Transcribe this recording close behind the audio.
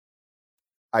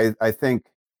I think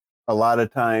a lot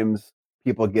of times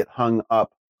people get hung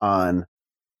up on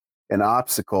an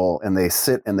obstacle and they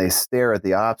sit and they stare at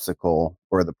the obstacle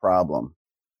or the problem,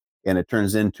 and it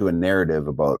turns into a narrative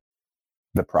about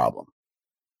the problem.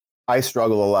 I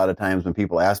struggle a lot of times when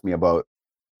people ask me about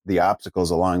the obstacles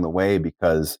along the way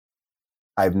because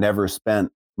I've never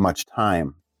spent much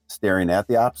time staring at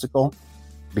the obstacle,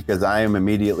 because I am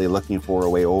immediately looking for a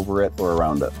way over it or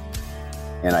around it,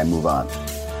 and I move on.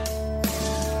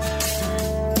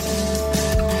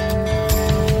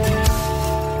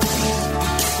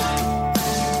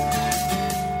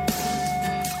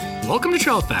 Welcome to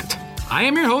Trail Effect. I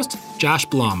am your host, Josh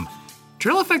Blum.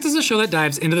 Trail Effect is a show that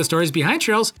dives into the stories behind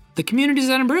trails, the communities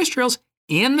that embrace trails,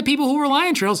 and the people who rely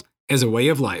on trails as a way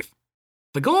of life.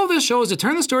 The goal of this show is to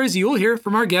turn the stories you will hear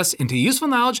from our guests into useful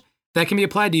knowledge that can be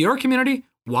applied to your community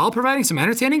while providing some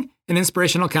entertaining and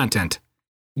inspirational content.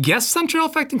 Guests on Trail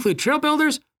Effect include trail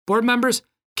builders, board members,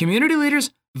 community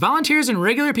leaders, volunteers, and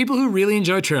regular people who really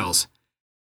enjoy trails.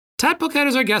 Todd Poquette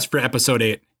is our guest for episode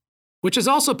 8, which is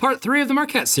also part 3 of the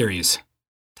Marquette series.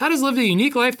 Todd has lived a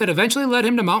unique life that eventually led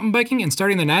him to mountain biking and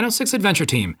starting the 906 Adventure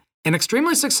Team, an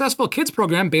extremely successful kids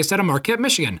program based out of Marquette,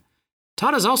 Michigan.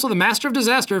 Todd is also the master of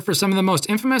disaster for some of the most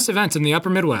infamous events in the upper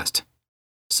Midwest.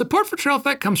 Support for Trail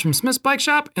Effect comes from Smith's Bike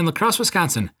Shop in La Crosse,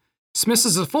 Wisconsin. Smith's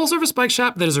is a full-service bike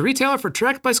shop that is a retailer for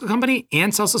Trek Bicycle Company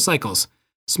and Celsa Cycles.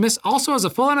 Smith's also has a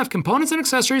full line of components and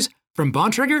accessories from Bone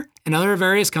Trigger and other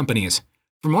various companies.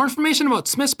 For more information about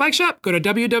Smith's Bike Shop, go to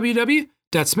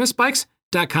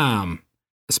www.smithsbikes.com.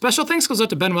 A special thanks goes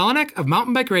out to Ben Wellenek of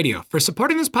Mountain Bike Radio for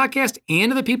supporting this podcast and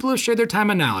to the people who have shared their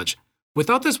time and knowledge.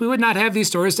 Without this, we would not have these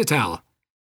stories to tell.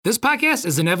 This podcast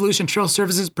is an Evolution Trail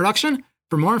Services production.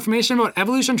 For more information about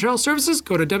Evolution Trail Services,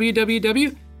 go to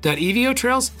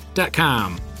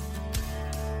www.evotrails.com.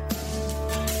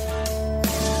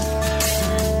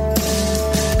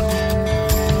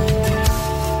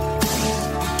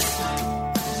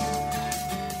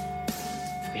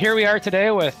 Here we are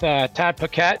today with Todd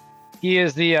Poquette. He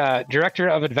is the Director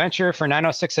of Adventure for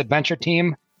 906 Adventure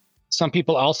Team. Some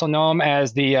people also know him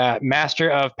as the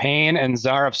Master of Pain and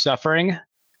Czar of Suffering.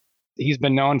 He's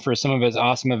been known for some of his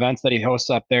awesome events that he hosts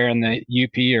up there in the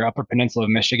UP or Upper Peninsula of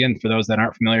Michigan, for those that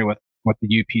aren't familiar with what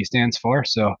the UP stands for.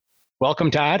 So welcome,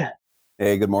 Todd.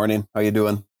 Hey, good morning. How you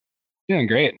doing? Doing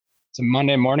great. It's a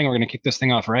Monday morning. We're going to kick this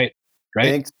thing off right?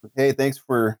 Thanks. Hey, thanks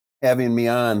for having me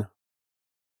on.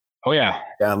 Oh, yeah.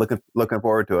 Yeah, looking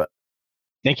forward to it.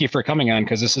 Thank you for coming on,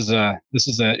 because this is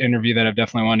an interview that I've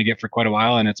definitely wanted to get for quite a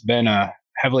while, and it's been a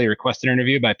heavily requested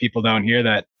interview by people down here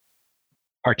that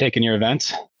partake in your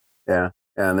events. Yeah,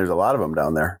 and there's a lot of them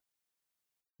down there.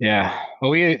 Yeah,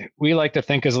 well, we like to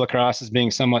think as La Crosse as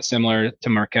being somewhat similar to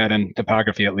Marquette in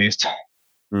topography, at least.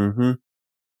 I've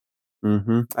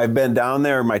been down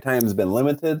there. My time's been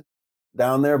limited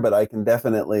down there, but I can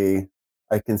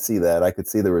see that. I could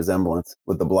see the resemblance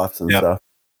with the bluffs and stuff.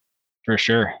 For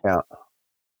sure. Yeah.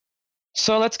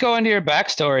 So let's go into your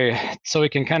backstory so we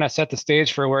can kind of set the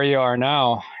stage for where you are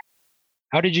now.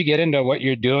 How did you get into what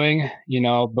you're doing,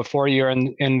 before you're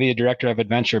in the Director of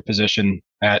Adventure position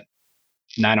at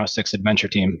 906 Adventure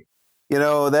Team?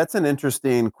 That's an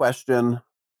interesting question.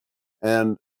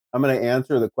 And I'm going to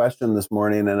answer the question this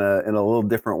morning in a little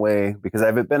different way, because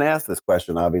I've been asked this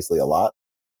question, obviously, a lot.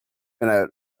 And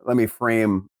let me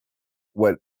frame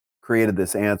what created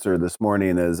this answer this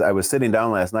morning. Is I was sitting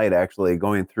down last night, actually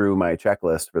going through my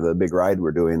checklist for the big ride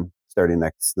we're doing starting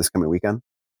this coming weekend.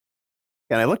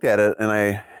 And I looked at it and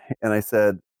I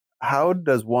said, how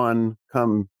does one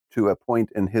come to a point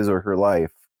in his or her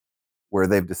life where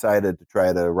they've decided to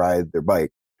try to ride their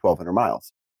bike 1,200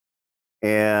 miles?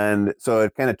 And so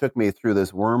it kind of took me through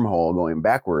this wormhole going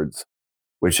backwards,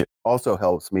 which also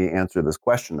helps me answer this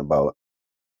question about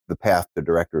the path to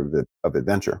Director of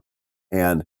Adventure.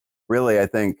 And really, I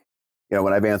think,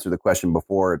 when I've answered the question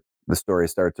before, the story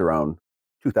starts around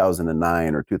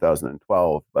 2009 or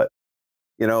 2012. But,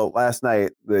 last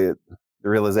night, the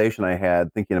realization I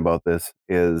had thinking about this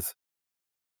is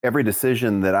every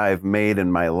decision that I've made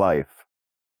in my life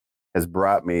has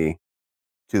brought me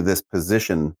to this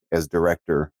position as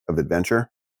Director of Adventure.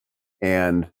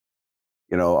 And,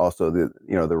 also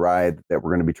the ride that we're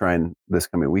going to be trying this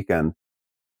coming weekend.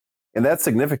 And that's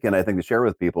significant, I think, to share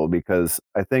with people, because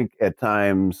I think at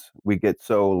times we get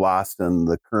so lost in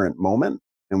the current moment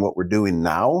and what we're doing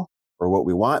now or what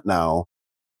we want now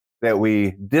that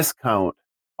we discount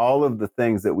all of the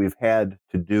things that we've had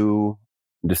to do,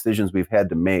 decisions we've had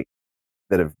to make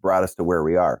that have brought us to where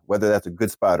we are, whether that's a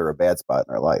good spot or a bad spot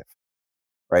in our life,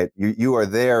 right? You are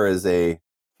there as a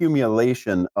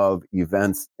accumulation of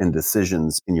events and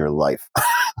decisions in your life.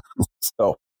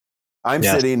 So I'm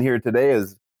Yes. sitting here today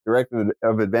as director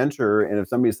of adventure, and if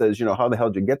somebody says, how the hell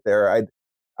did you get there?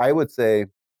 I would say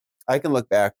I can look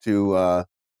back to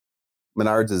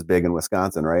Menards is big in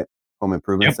Wisconsin, right? Home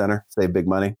Improvement Yep. Center, save big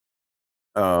money.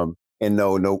 And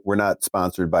no, we're not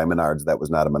sponsored by Menards. That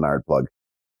was not a Menard plug.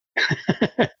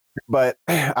 But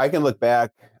I can look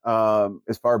back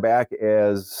as far back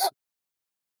as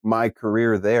my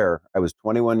career there. I was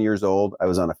 21 years old. I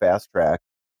was on a fast track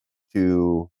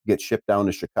to get shipped down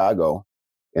to Chicago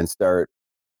and start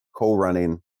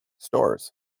co-running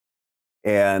stores.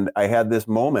 And I had this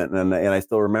moment, and I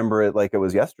still remember it like it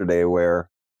was yesterday, where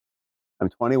I'm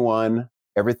 21,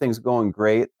 everything's going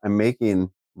great. I'm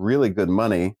making really good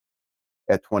money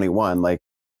at 21, like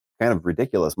kind of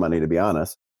ridiculous money, to be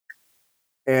honest.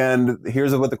 And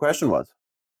here's what the question was.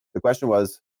 The question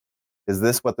was, is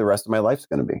this what the rest of my life's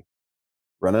going to be?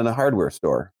 Running a hardware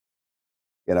store,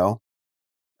 you know,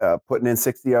 putting in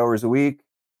 60 hours a week,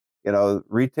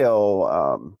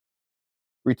 retail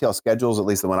schedules, at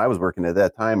least the one I was working at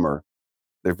that time,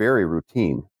 they're very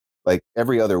routine. Like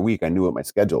every other week, I knew what my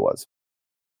schedule was.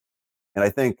 And I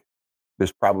think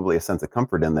there's probably a sense of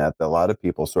comfort in that a lot of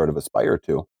people sort of aspire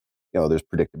to. There's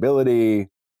predictability,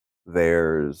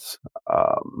 there's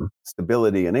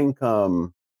stability and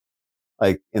income.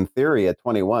 Like in theory, at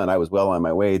 21, I was well on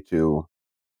my way to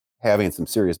having some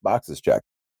serious boxes checked.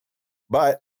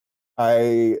 But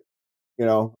I,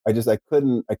 I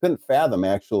couldn't fathom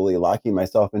actually locking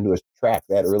myself into a track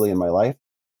that early in my life.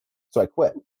 So I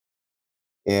quit.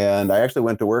 And I actually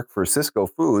went to work for Cisco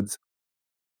Foods.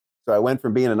 So I went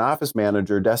from being an office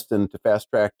manager destined to fast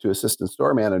track to assistant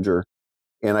store manager,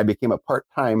 and I became a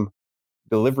part-time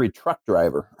delivery truck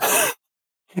driver,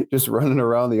 just running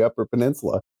around the Upper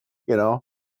Peninsula, you know.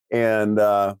 And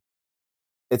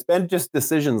it's been just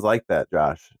decisions like that,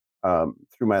 Josh,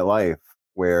 through my life,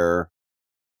 where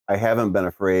I haven't been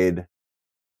afraid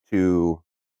to,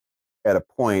 at a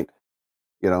point,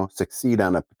 succeed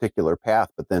on a particular path,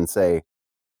 but then say,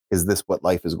 is this what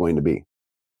life is going to be?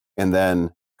 And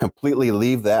then completely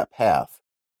leave that path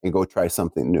and go try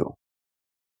something new.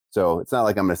 So it's not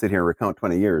like I'm going to sit here and recount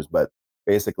 20 years, but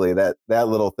basically that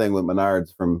little thing with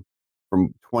Menards from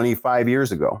 25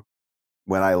 years ago,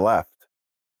 when I left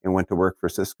and went to work for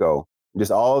Cisco,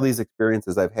 just all of these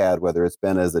experiences I've had, whether it's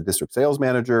been as a district sales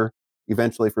manager,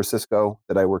 eventually for Cisco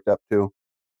that I worked up to,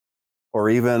 or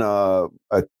even a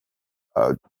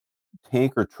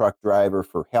tanker truck driver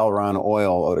for Halron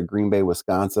Oil out of Green Bay,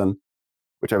 Wisconsin,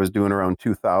 which I was doing around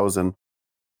 2000.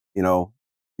 You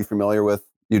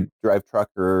drive truck,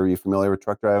 or are you familiar with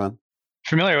truck driving?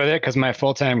 Familiar with it because my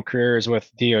full-time career is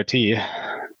with DOT,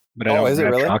 but I Oh, don't is it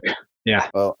drive really? truck. Yeah.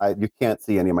 Well, you can't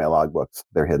see any of my logbooks.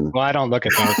 They're hidden. Well, I don't look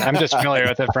at those. I'm just familiar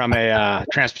with it from a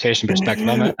transportation perspective.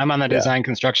 I'm on the design,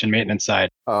 construction, maintenance side.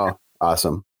 Oh,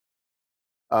 awesome.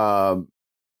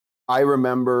 I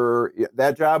remember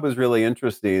that job was really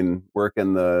interesting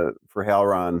working for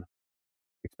Halron,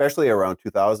 especially around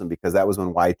 2000, because that was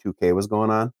when Y2K was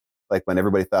going on. Like when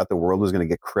everybody thought the world was going to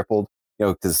get crippled,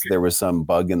 because there was some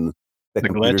bug in the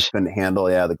computers glitch. couldn't handle.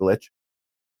 Yeah, the glitch.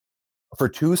 For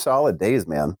 2 solid days,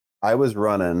 man, I was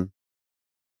running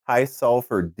high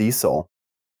sulfur diesel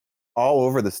all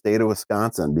over the state of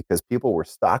Wisconsin because people were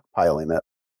stockpiling it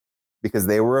because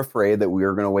they were afraid that we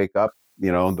were going to wake up,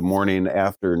 the morning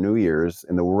after New Year's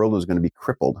and the world was going to be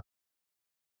crippled.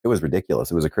 It was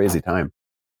ridiculous. It was a crazy time.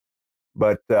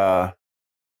 But yeah,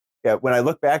 when I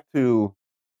look back to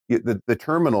the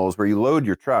terminals where you load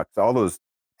your trucks, all those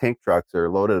tank trucks are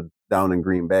loaded down in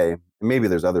Green Bay. And maybe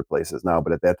there's other places now,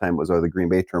 but at that time it was the Green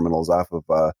Bay terminals off of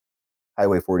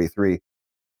Highway 43.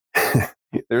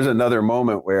 There's another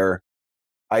moment where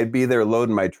I'd be there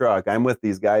loading my truck. I'm with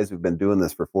these guys who've been doing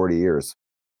this for 40 years.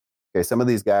 Okay, some of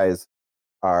these guys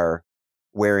are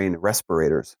wearing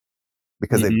respirators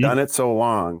because they've done it so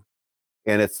long,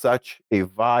 and it's such a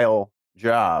vile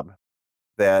job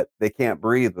that they can't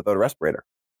breathe without a respirator,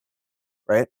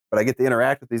 right? But I get to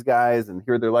interact with these guys and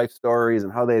hear their life stories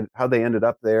and how they ended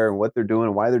up there and what they're doing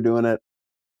and why they're doing it.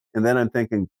 And then I'm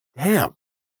thinking, damn,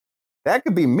 that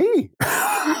could be me.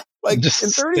 Like just in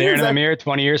 30 staring years, in the mirror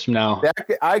 20 years from now.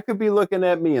 I could be looking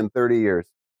at me in 30 years.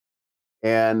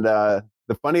 And the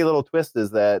funny little twist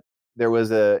is that there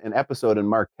was an episode in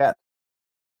Marquette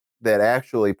that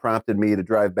actually prompted me to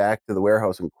drive back to the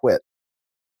warehouse and quit.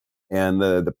 And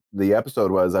the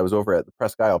episode was, I was over at the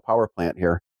Presque Isle power plant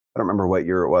here. I don't remember what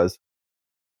year it was,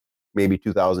 maybe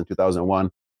 2000,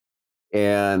 2001.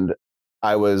 And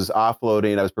I was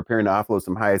preparing to offload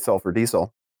some high sulfur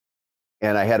diesel.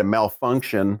 and I had a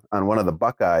malfunction on one of the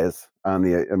Buckeyes on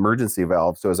the emergency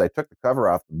valve. So as I took the cover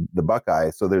off the Buckeye,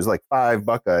 so there's like 5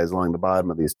 Buckeyes along the bottom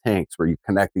of these tanks where you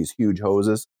connect these huge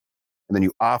hoses, and then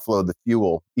you offload the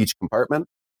fuel each compartment.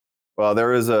 Well, there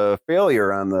was a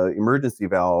failure on the emergency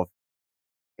valve,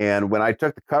 and when I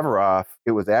took the cover off,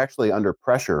 it was actually under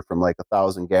pressure from like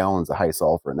 1,000 gallons of high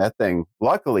sulfur, and that thing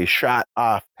luckily shot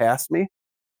off past me,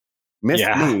 missed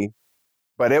Yeah. me,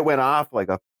 but it went off like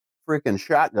a freaking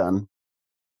shotgun,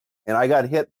 and I got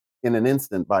hit in an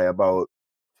instant by about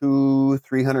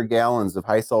 300 gallons of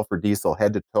high sulfur diesel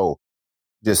head to toe,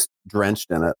 just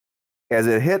drenched in it. As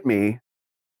it hit me,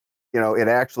 it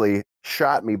actually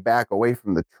shot me back away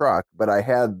from the truck, but I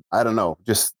had, I don't know,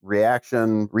 just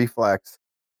reaction, reflex.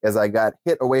 As I got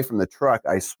hit away from the truck,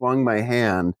 I swung my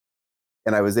hand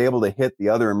and I was able to hit the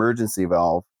other emergency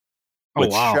valve, Oh,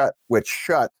 wow. which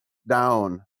shut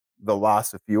down the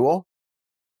loss of fuel.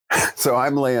 So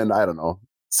I'm laying, I don't know,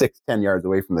 6-10 yards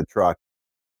away from the truck,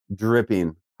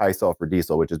 dripping high sulfur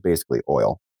diesel, which is basically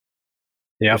oil.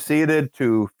 Yep. Proceeded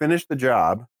to finish the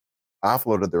job,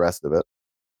 offloaded the rest of it.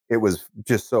 It was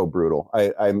just so brutal.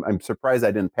 I'm surprised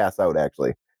I didn't pass out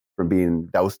actually from being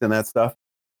doused in that stuff.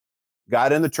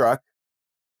 Got in the truck,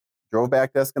 drove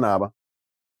back to Escanaba,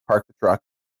 parked the truck,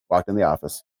 walked in the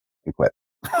office, and quit.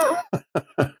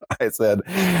 I said,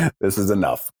 "This is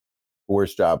enough.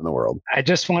 Worst job in the world." I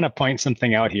just want to point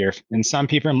something out here, and some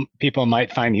people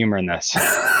might find humor in this.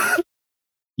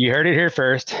 You heard it here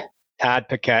first. Todd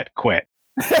Poquette quit.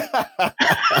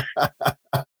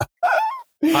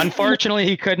 Unfortunately,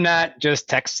 he could not just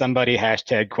text somebody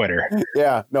 #quitter.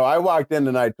 Yeah, no, I walked in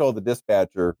and I told the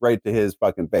dispatcher right to his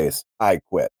fucking face, I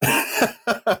quit.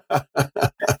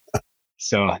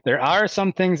 So there are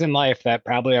some things in life that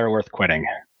probably are worth quitting.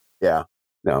 Yeah,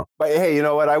 no, but hey, you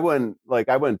know what? I wouldn't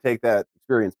take that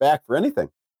experience back for anything.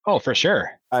 Oh, for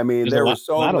sure. I mean, There's there a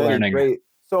were lot of learning.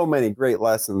 so many great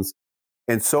lessons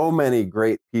and so many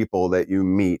great people that you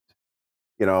meet.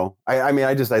 I mean,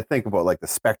 I think about like the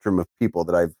spectrum of people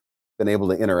that I've been able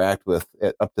to interact with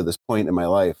up to this point in my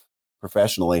life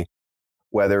professionally,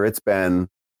 whether it's been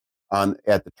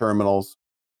at the terminals,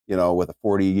 with a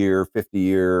 40-year,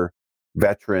 50-year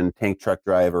veteran tank truck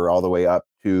driver, all the way up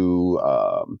to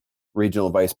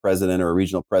regional vice president or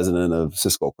regional president of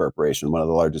Cisco Corporation, one of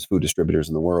the largest food distributors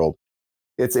in the world.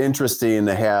 It's interesting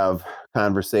to have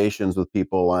conversations with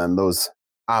people on those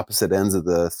opposite ends of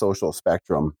the social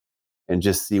spectrum and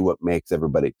just see what makes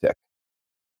everybody tick.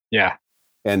 Yeah.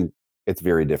 And it's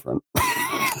very different.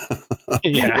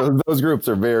 Yeah. Those groups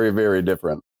are very, very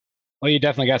different. Well, you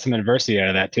definitely got some adversity out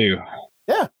of that too.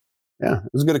 Yeah. It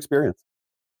was a good experience.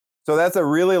 So that's a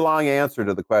really long answer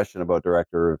to the question about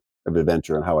director of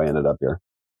adventure and how I ended up here.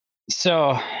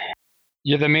 So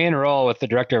you're the main role with the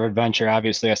director of adventure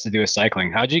obviously has to do with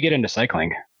cycling. How'd you get into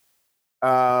cycling?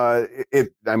 I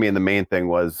mean, the main thing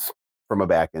was from a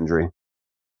back injury.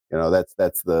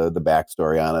 That's the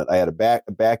backstory on it. I had a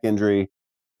back injury,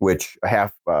 which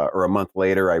a month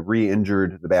later, I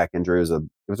re-injured the back injury. It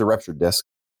was a ruptured disc.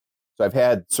 So I've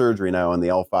had surgery now on the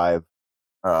L5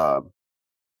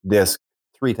 disc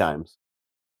 3 times.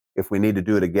 If we need to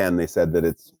do it again, they said that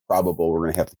it's probable we're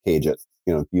going to have to cage it,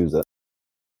 fuse it.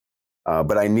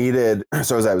 But I needed,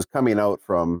 so as I was coming out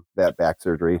from that back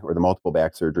surgery or the multiple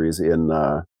back surgeries in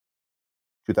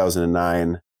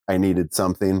 2009, I needed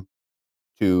something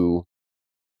to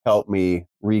help me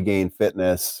regain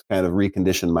fitness, kind of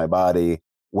recondition my body.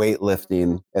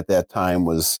 Weightlifting at that time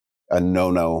was a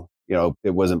no-no.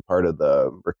 It wasn't part of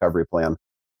the recovery plan.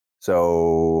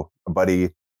 So a buddy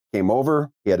came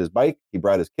over. He had his bike. He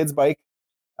brought his kid's bike.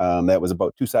 That was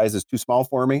about 2 sizes too small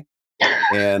for me.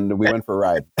 And we went for a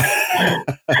ride.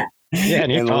 Yeah,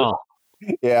 neat call.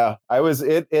 Yeah,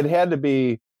 it had to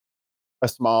be a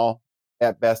small.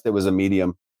 At best, it was a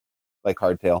medium, like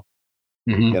hardtail.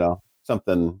 Mm-hmm.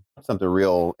 Something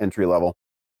real entry level.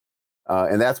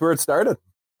 And that's where it started.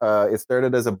 It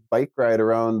started as a bike ride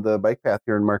around the bike path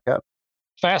here in Marquette.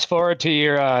 Fast forward to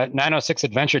your 906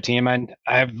 adventure team, and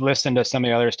I've listened to some of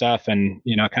the other stuff, and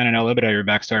kind of know a little bit of your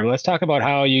backstory. But let's talk about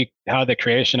how the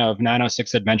creation of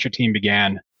 906 adventure team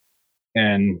began,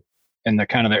 and the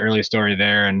kind of the early story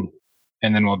there, and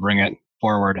then we'll bring it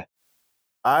forward.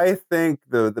 I think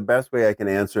the best way I can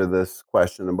answer this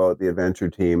question about the adventure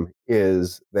team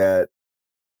is that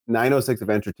 906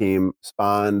 adventure team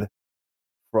spawned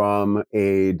from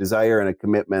a desire and a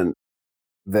commitment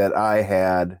that I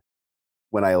had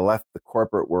when I left the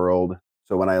corporate world.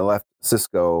 So when I left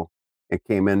Cisco and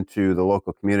came into the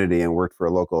local community and worked for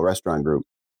a local restaurant group,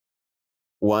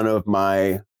 one of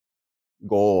my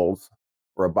goals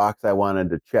or a box I wanted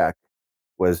to check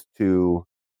was to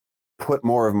put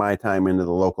more of my time into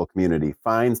the local community,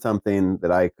 find something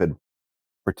that I could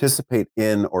participate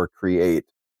in or create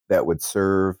that would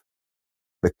serve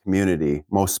the community,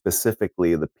 most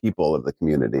specifically the people of the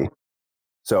community.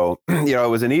 So, it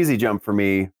was an easy jump for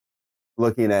me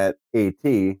looking at AT.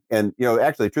 And,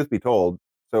 actually, truth be told,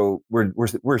 so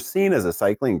we're seen as a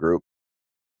cycling group,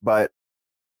 but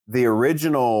the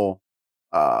original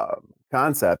uh,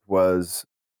 concept was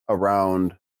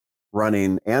around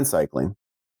running and cycling.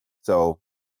 So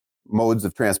modes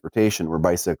of transportation were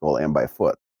bicycle and by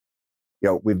foot.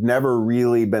 We've never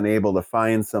really been able to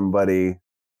find somebody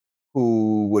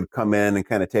who would come in and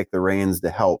kind of take the reins to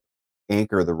help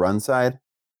anchor the run side,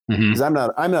 because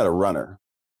Mm-hmm. I'm not a runner,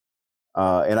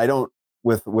 and I don't,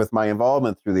 with my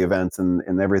involvement through the events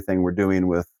and everything we're doing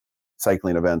with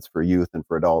cycling events for youth and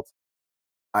for adults.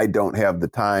 I don't have the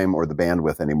time or the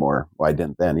bandwidth anymore. Well, I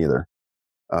didn't then either,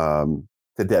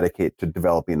 to dedicate to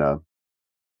developing a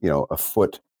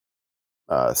foot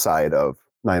side of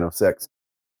 906.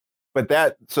 But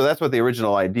that's what the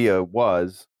original idea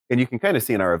was. And you can kind of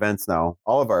see in our events now,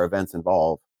 all of our events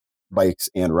involve bikes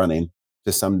and running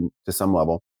to some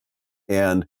level.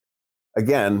 And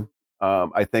again,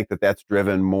 I think that's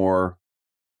driven more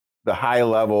the high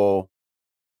level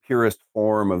purest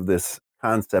form of this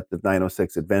concept of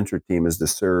 906 Adventure Team is to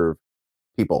serve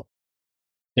people.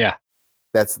 Yeah.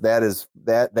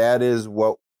 That is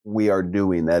what we are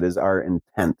doing. That is our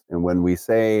intent. And when we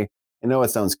say, I know it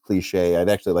sounds cliche, I'd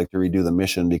actually like to redo the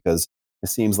mission, because it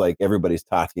seems like everybody's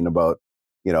talking about,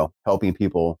 helping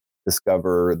people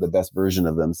discover the best version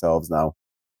of themselves now.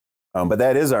 But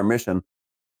that is our mission,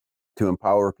 to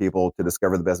empower people to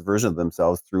discover the best version of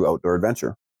themselves through outdoor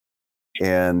adventure.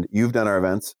 And you've done our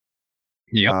events.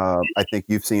 Yep. I think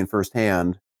you've seen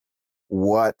firsthand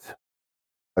what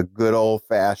a good old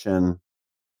fashioned,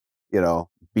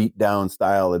 beat down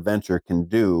style adventure can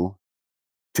do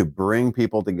to bring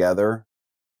people together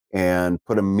and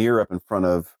put a mirror up in front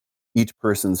of each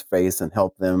person's face and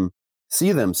help them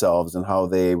see themselves and how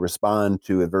they respond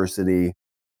to adversity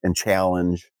and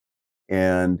challenge,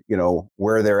 and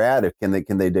where they're at. If can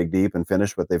they dig deep and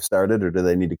finish what they've started, or do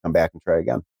they need to come back and try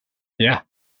again? Yeah.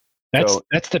 That's So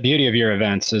that's the beauty of your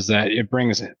events, is that it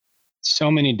brings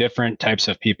so many different types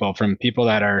of people, from people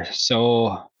that are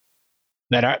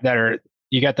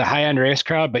you got the high end race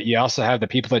crowd, but you also have the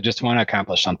people that just want to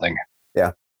accomplish something.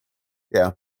 yeah,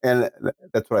 yeah, and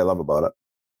that's what I love about it.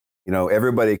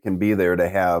 Everybody can be there to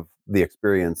have the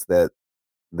experience that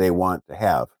they want to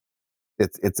have.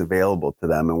 It's available to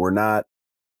them, and we're not.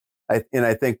 I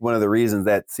think one of the reasons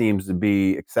that seems to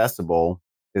be accessible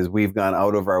is we've gone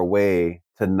out of our way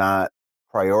to not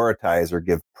prioritize or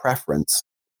give preference,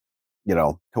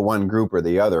 to one group or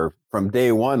the other from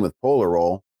day one with Polar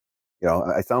Roll.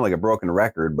 I sound like a broken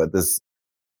record, but this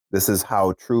is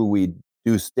how true we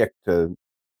do stick to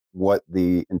what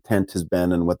the intent has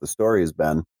been and what the story has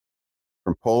been.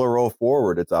 From Polar Roll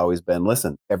forward, it's always been,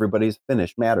 listen, everybody's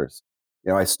finish matters.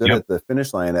 I stood Yep. at the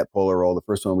finish line at Polar Roll, the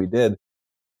first one we did,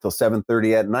 till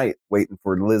 7:30 at night, waiting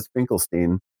for Liz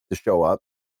Finkelstein to show up.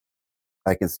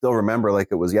 I can still remember like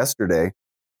it was yesterday.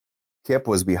 Kip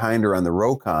was behind her on the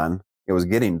Rokon. It was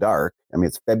getting dark. I mean,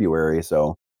 it's February,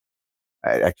 so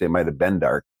it might have been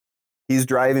dark. He's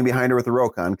driving behind her with the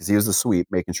Rokon because he was the sweep,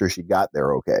 making sure she got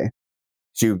there okay.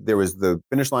 The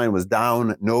finish line was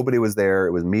down. Nobody was there.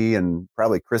 It was me and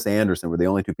probably Chris Anderson were the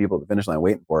only two people at the finish line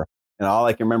waiting for her. And all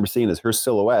I can remember seeing is her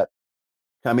silhouette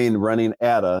riding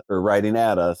at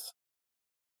us,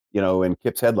 in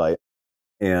Kip's headlight.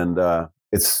 And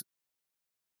it's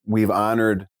we've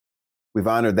honored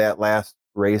that last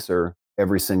racer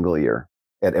every single year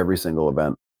at every single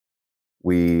event.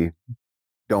 We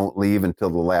don't leave until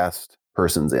the last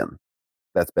person's in.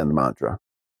 That's been the mantra.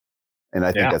 And Yeah.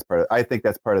 I think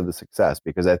that's part of the success,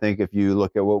 because I think if you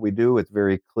look at what we do, it's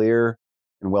very clear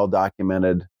and well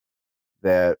documented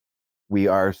that we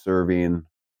are serving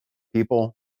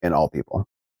people and all people.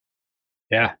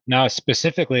 Yeah. Now,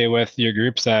 specifically with your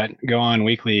groups that go on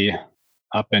weekly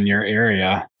up in your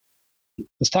area,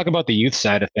 let's talk about the youth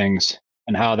side of things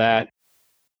and how that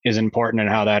is important and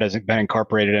how that has been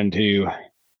incorporated into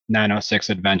 906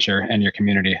 Adventure and your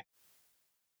community.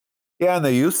 Yeah, on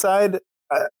the youth side,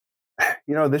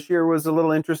 this year was a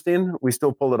little interesting. We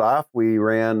still pulled it off. We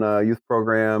ran a youth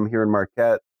program here in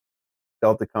Marquette,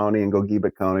 Delta County, and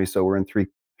Gogebic County. So we're in three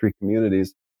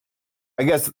communities. I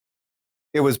guess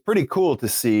it was pretty cool to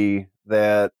see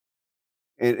that,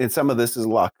 and some of this is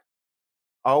luck.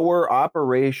 Our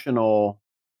operational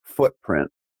footprint,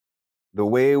 the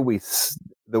way we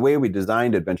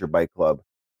designed Adventure Bike Club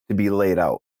to be laid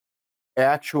out,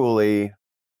 actually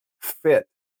fit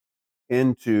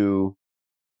into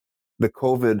the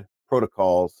COVID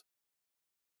protocols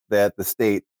that the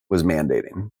state was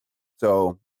mandating.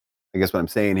 So I guess what I'm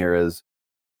saying here is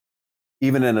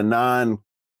even in a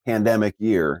non-pandemic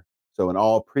year, so in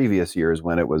all previous years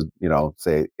when it was,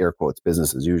 say air quotes,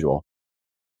 business as usual,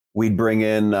 we'd bring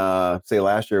in, say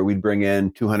last year, we'd bring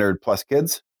in 200 plus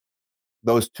kids.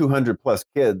 Those 200 plus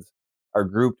kids are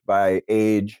grouped by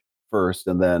age first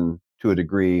and then to a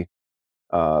degree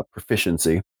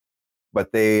proficiency,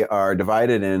 but they are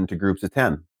divided into groups of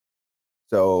 10.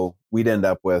 So we'd end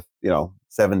up with,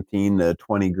 17 to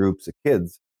 20 groups of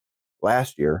kids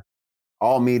last year,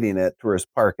 all meeting at Tourist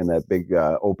Park in that big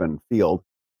open field.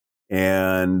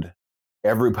 And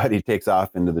everybody takes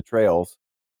off into the trails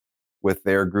with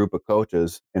their group of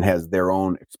coaches and has their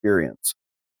own experience.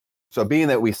 So being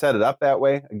that we set it up that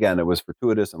way, again, it was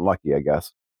fortuitous and lucky, I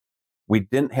guess. We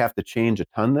didn't have to change a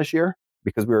ton this year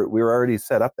because we were already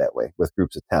set up that way with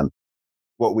groups of 10.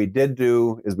 What we did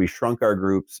do is we shrunk our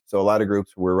groups. So a lot of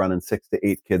groups were running 6 to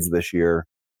 8 kids this year.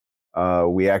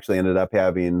 We actually ended up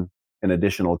having an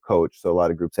additional coach. So a lot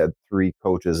of groups had 3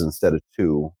 coaches instead of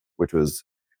 2, which was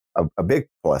a big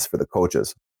plus for the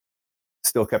coaches.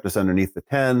 Still kept us underneath the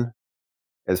 10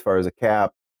 as far as a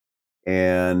cap.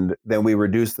 And then we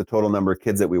reduced the total number of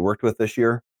kids that we worked with this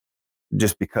year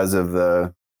just because of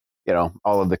the,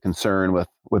 all of the concern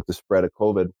with the spread of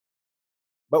COVID.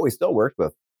 But we still worked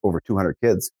with over 200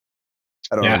 kids.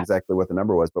 I don't know exactly what the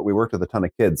number was, but we worked with a ton of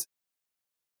kids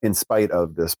in spite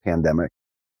of this pandemic.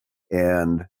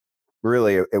 And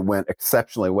really, it went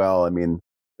exceptionally well. I mean,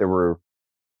 there were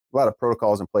a lot of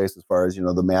protocols in place as far as,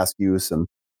 the mask use. And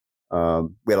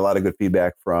we had a lot of good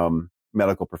feedback from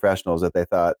medical professionals that they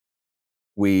thought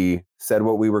we said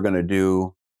what we were going to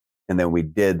do, and then we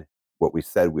did what we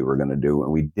said we were going to do,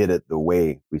 and we did it the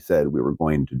way we said we were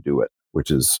going to do it,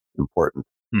 which is important.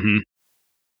 Mm-hmm.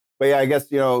 But yeah, I guess,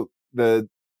 for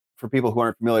people who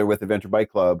aren't familiar with Adventure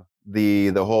Bike Club,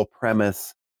 the whole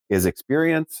premise is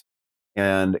experience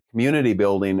and community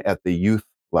building at the youth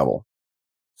level.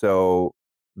 So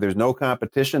there's no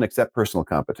competition except personal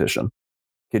competition.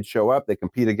 Kids show up, they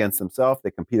compete against themselves,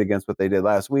 they compete against what they did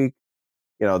last week.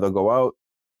 They'll go out.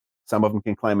 Some of them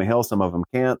can climb a hill, some of them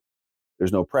can't.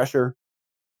 There's no pressure.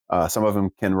 Some of them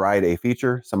can ride a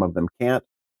feature, some of them can't.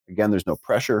 Again, there's no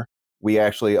pressure. We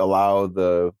actually allow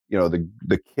the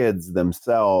kids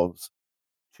themselves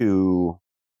to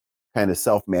kind of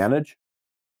self-manage.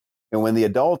 And when the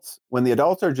adults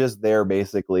are just there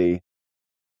basically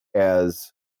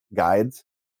as guides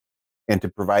and to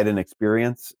provide an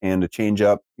experience and to change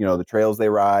up, the trails they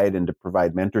ride and to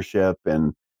provide mentorship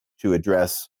and to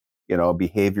address,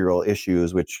 behavioral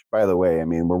issues, which, by the way, I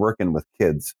mean, we're working with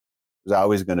kids. There's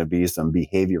always going to be some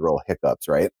behavioral hiccups,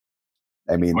 right?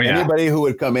 I mean, anybody who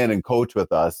would come in and coach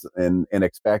with us and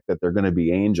expect that they're going to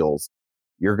be angels,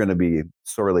 you're going to be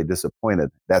sorely disappointed.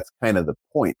 That's kind of the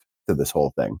point to this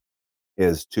whole thing,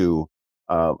 is to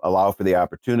allow for the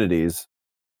opportunities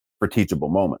for teachable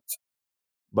moments.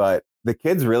 But the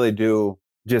kids really do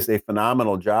just a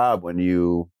phenomenal job when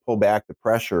you pull back the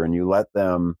pressure and you let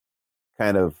them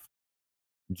kind of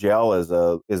gel as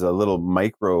a little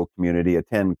micro community of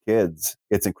 10 kids.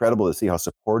 It's incredible to see how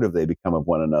supportive they become of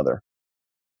one another.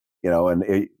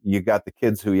 And you got the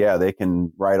kids who, they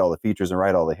can ride all the features and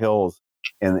ride all the hills,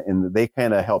 and they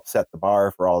kind of help set the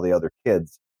bar for all the other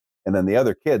kids. And then the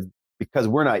other kids, because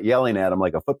we're not yelling at them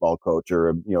like a football coach or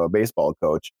a baseball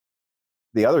coach,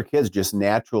 the other kids just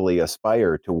naturally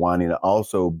aspire to wanting to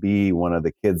also be one of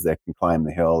the kids that can climb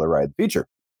the hill or ride the feature.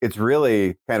 It's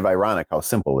really kind of ironic how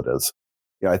simple it is.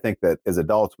 I think that as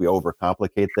adults, we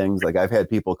overcomplicate things. Like I've had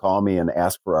people call me and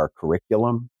ask for our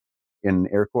curriculum, in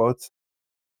air quotes.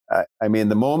 I mean,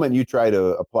 the moment you try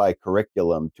to apply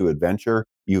curriculum to adventure,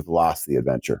 you've lost the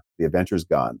adventure. The adventure's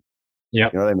gone. Yeah.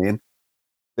 You know what I mean?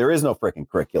 There is no freaking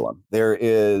curriculum.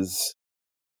 There's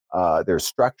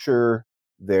structure.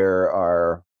 There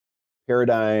are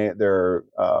paradigm. There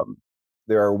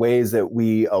are ways that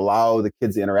we allow the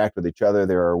kids to interact with each other.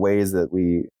 There are ways that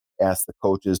we ask the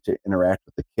coaches to interact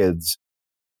with the kids.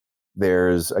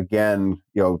 There's, again,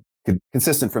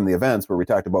 consistent from the events where we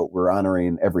talked about we're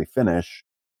honoring every finish.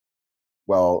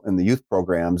 Well, in the youth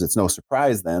programs, it's no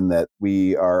surprise then that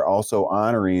we are also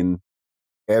honoring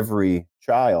every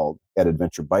child at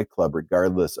Adventure Bike Club,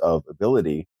 regardless of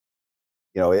ability.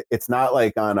 It's not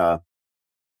like on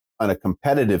a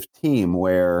competitive team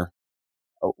where,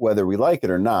 whether we like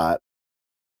it or not,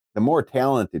 the more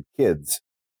talented kids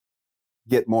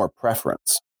get more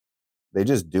preference. They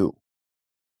just do.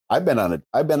 I've been on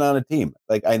a team.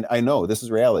 Like I know this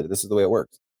is reality. This is the way it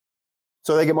works.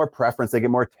 So they get more preference. They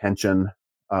get more attention.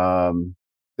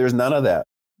 There's none of that.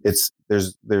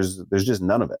 There's just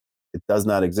none of it. It does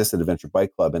not exist at Adventure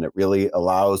Bike Club, and it really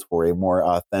allows for a more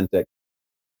authentic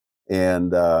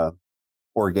and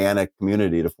organic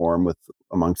community to form with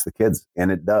amongst the kids.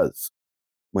 And it does.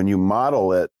 When you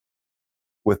model it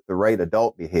with the right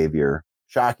adult behavior,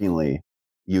 shockingly,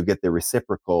 you get the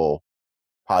reciprocal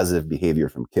positive behavior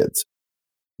from kids.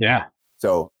 Yeah.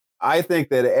 So I think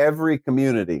that every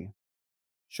community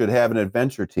should have an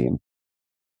adventure team,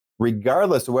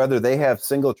 regardless of whether they have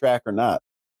single track or not.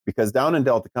 Because down in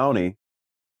Delta County,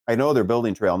 I know they're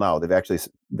building trail now.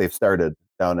 They've started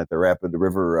down at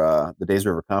the Days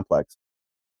River complex.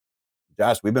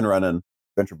 Josh, we've been running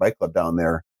Adventure Bike Club down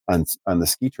there on the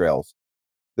ski trails.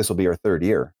 This will be our third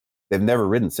year. They've never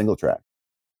ridden single track.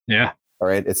 Yeah. All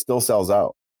right. It still sells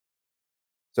out.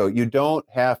 So you don't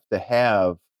have to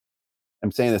have,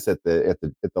 I'm saying this at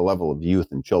the level of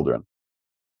youth and children.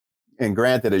 And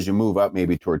granted, as you move up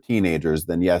maybe toward teenagers,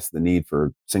 then yes, the need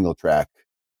for single track,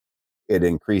 it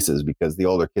increases because the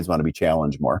older kids want to be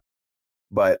challenged more.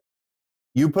 But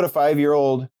you put a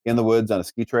 5-year-old in the woods on a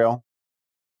ski trail,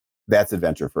 that's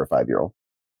adventure for a 5-year-old.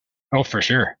 Oh, for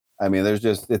sure. I mean, there's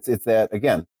just, it's that,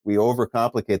 again, we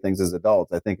overcomplicate things as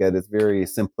adults. I think at its very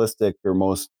simplistic or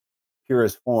most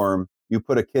purest form, you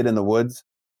put a kid in the woods,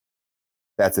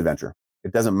 that's adventure.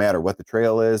 It doesn't matter what the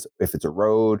trail is, if it's a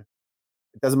road,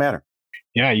 it doesn't matter.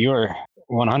 Yeah, you are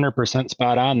 100%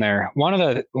 spot on there. One of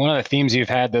the themes you've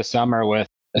had this summer with,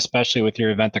 especially with your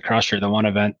event, the Crusher, the one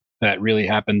event that really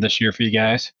happened this year for you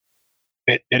guys,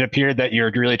 it appeared that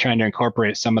you're really trying to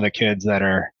incorporate some of the kids that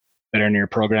are in your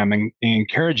program and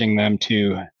encouraging them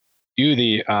to do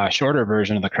the shorter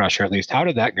version of the Crusher at least. How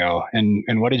did that go? And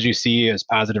what did you see as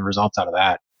positive results out of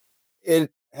that?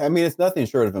 It's nothing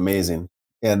short of amazing.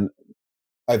 And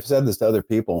I've said this to other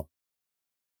people.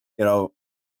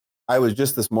 I was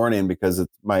just this morning because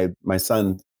it's my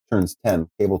son turns 10.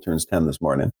 Cable turns 10 this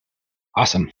morning.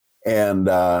 Awesome. And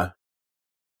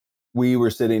we were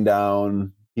sitting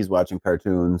down. He's watching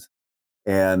cartoons.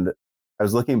 And I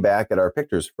was looking back at our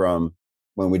pictures from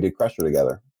when we did Crusher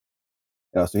together.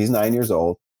 So he's 9 years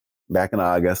old. Back in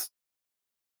August,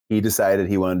 he decided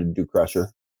he wanted to do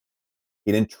Crusher.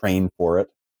 He didn't train for it.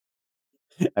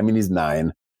 I mean, he's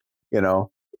 9,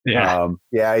 Yeah.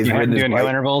 He's you ridden his doing bike. hill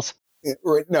intervals?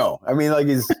 No, I mean, like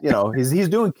he's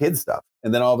doing kid stuff.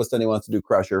 And then all of a sudden he wants to do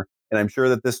Crusher. And I'm sure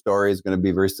that this story is going to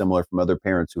be very similar from other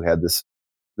parents who had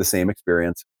the same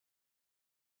experience.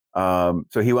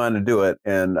 So he wanted to do it.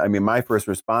 And I mean, my first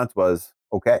response was,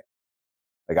 okay.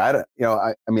 Like, I don't,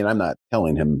 I'm not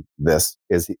telling him this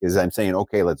is I'm saying,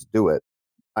 okay, let's do it.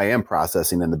 I am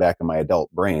processing in the back of my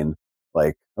adult brain,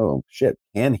 like, oh shit,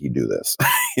 can he do this?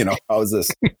 How is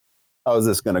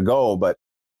this going to go? But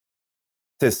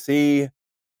to see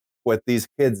what these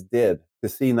kids did, to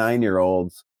see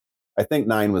 9-year-olds, I think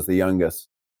 9 was the youngest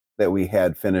that we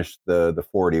had finished the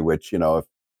 40, which,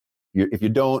 if you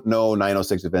don't know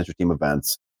 906 Adventure Team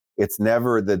events,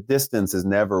 the distance is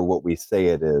never what we say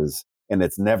it is, and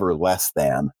it's never less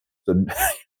than. So,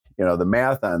 the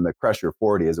math on the Crusher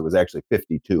 40 is it was actually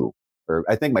 52, or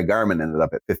I think my Garmin ended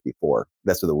up at 54.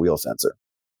 That's with the wheel sensor.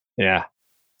 Yeah.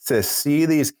 To see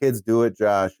these kids do it,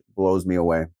 Josh, blows me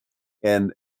away.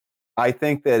 And I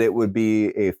think that it would be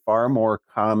a far more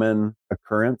common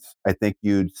occurrence. I think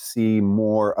you'd see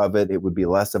more of it. It would be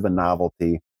less of a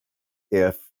novelty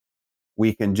if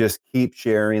we can just keep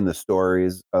sharing the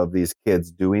stories of these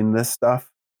kids doing this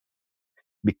stuff.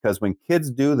 Because when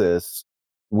kids do this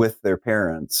with their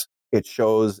parents, it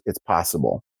shows it's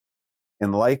possible.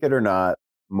 And like it or not,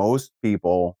 most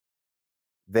people,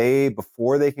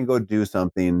 before they can go do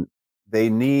something, they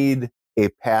need a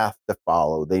path to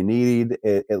follow. They need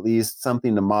at least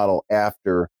something to model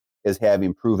after as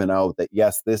having proven out that,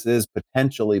 yes, this is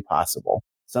potentially possible.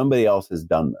 Somebody else has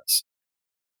done this.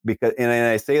 And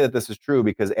I say that this is true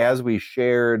because as we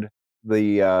shared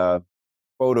the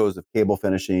photos of Cable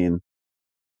finishing,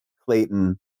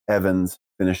 Clayton, Evans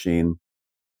finishing,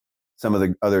 some of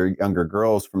the other younger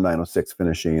girls from 906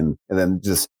 finishing, and then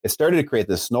it started to create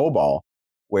this snowball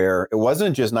where it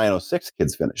wasn't just 906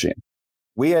 kids finishing.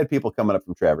 We had people coming up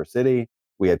from Traverse City.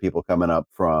 We had people coming up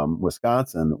from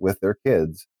Wisconsin with their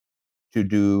kids to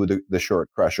do the short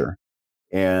Crusher.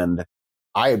 And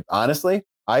I honestly,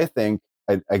 I think,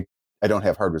 I don't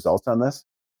have hard results on this.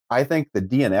 I think the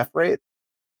DNF rate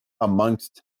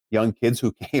amongst young kids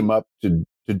who came up to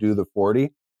do the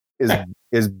 40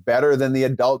 is better than the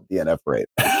adult DNF rate.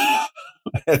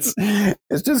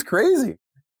 It's just crazy.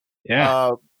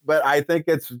 Yeah. But I think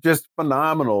it's just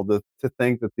phenomenal to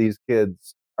think that these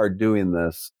kids are doing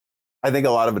this. I think a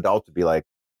lot of adults would be like,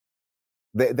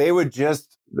 they would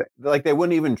just, like, they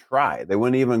wouldn't even try. They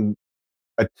wouldn't even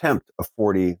attempt a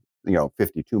 40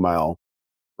 52-mile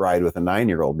ride with a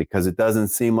 9-year-old because it doesn't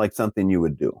seem like something you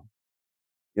would do.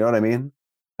 You know what I mean?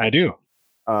 I do.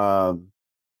 Um,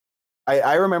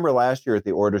 I remember last year at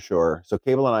the Order Shore. So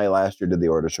Cable and I last year did the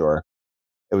Order Shore.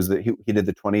 It was he did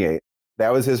the 28.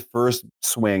 That was his first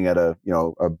swing at a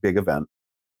big event.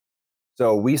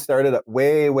 So we started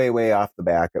way, way, way off the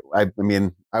back. I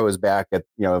mean, I was back at,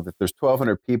 if there's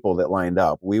 1,200 people that lined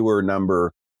up, we were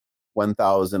number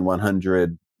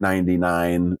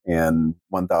 1,199 and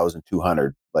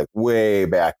 1,200, like way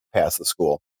back past the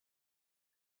school.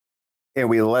 And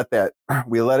we let it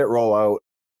roll out.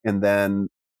 And then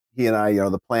he and I,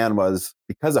 the plan was,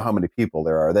 because of how many people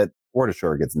there are, that Order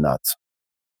Shore gets nuts.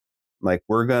 Like,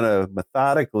 we're going to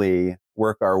methodically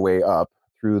work our way up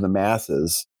through the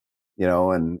masses,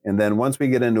 and then once we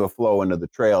get into a flow into the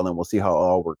trail, then we'll see how it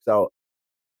all works out.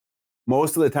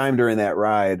 Most of the time during that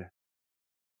ride,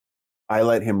 I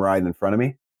let him ride in front of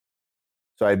me.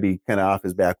 So I'd be kind of off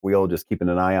his back wheel, just keeping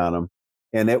an eye on him.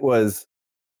 And it was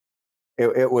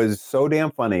so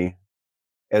damn funny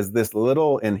as this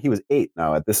little, and he was 8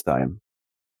 now at this time.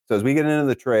 So as we get into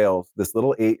the trails, this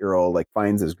little 8-year-old like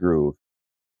finds his groove,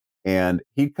 and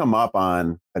he'd come up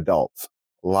on adults,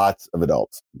 lots of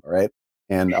adults, right?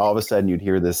 And all of a sudden you'd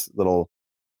hear this little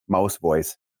mouse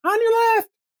voice, on your left.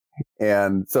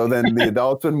 And so then the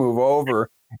adults would move over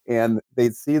and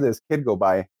they'd see this kid go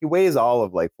by. He weighs all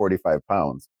of like 45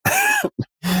 pounds.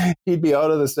 He'd be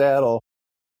out of the saddle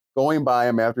going by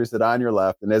him after he said, on your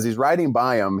left. And as he's riding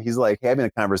by him, he's like having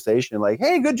a conversation like,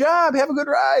 hey, good job. Have a good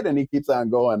ride. And he keeps on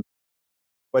going.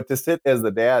 But to sit as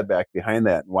the dad back behind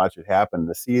that and watch it happen,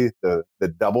 to see the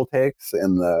double takes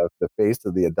in the face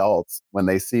of the adults when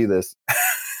they see this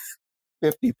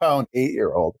 50-pound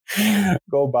 8-year-old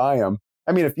go by him.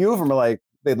 I mean, a few of them are like,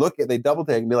 they'd double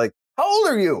take and be like, how old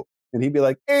are you? And he'd be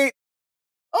like, 8.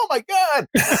 Oh my God.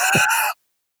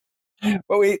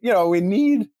 But we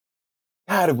need,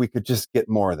 God, if we could just get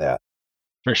more of that.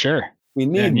 For sure. We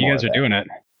need and more. You guys are doing it.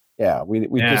 Yeah.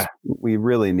 We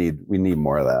really need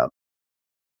more of that.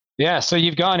 Yeah, so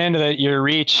you've gone into your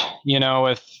reach,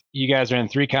 with you guys are in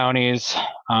 3 counties,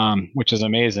 which is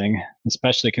amazing,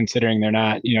 especially considering they're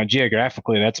not,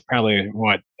 geographically, that's probably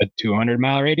what, a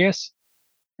 200-mile radius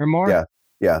or more? Yeah.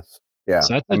 Yes. Yeah.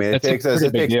 So it takes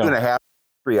 2.5,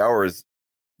 3 hours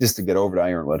just to get over to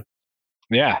Ironwood.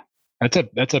 Yeah,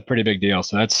 that's a pretty big deal.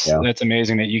 So that's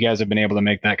amazing that you guys have been able to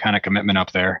make that kind of commitment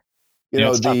up there.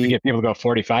 It's tough to get people to go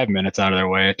 45 minutes out of their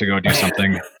way to go do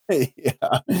something.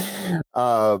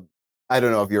 Yeah. I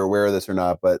don't know if you're aware of this or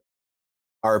not, but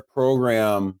our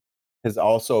program has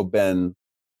also been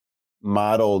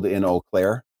modeled in Eau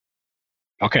Claire.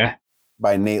 Okay.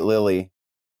 By Nate Lilly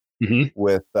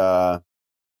with,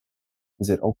 is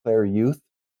it Eau Claire Youth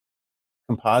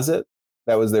Composite?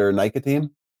 That was their NICA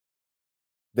team.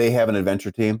 They have an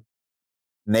adventure team.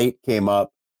 Nate came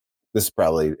up, this is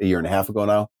probably a year and a half ago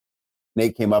now.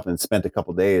 Nate came up and spent a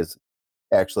couple days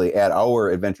actually at our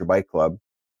adventure bike club,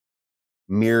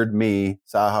 mirrored me,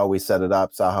 saw how we set it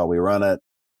up, saw how we run it.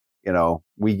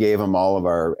 We gave him all of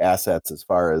our assets as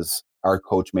far as our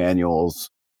coach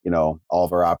manuals, all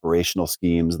of our operational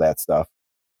schemes, that stuff.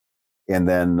 And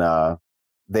then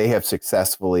they have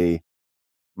successfully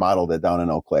modeled it down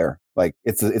in Eau Claire. Like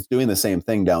it's doing the same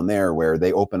thing down there where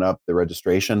they open up the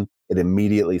registration, it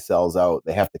immediately sells out.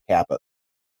 They have to cap it.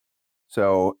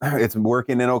 So it's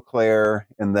working in Eau Claire.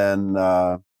 And then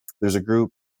there's a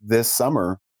group this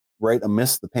summer, right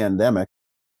amidst the pandemic,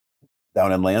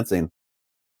 down in Lansing,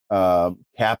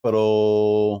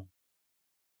 Capital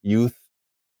Youth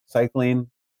Cycling,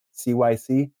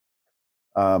 CYC.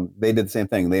 They did the same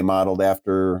thing. They modeled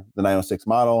after the 906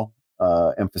 model,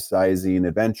 emphasizing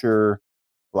adventure,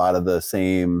 a lot of the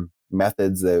same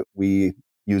methods that we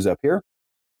use up here,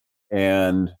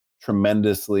 and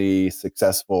tremendously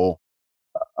successful,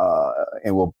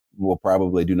 and will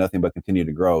probably do nothing but continue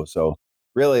to grow. So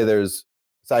really, there's,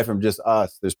 aside from just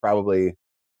us, there's probably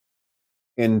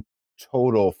in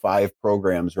total 5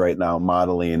 programs right now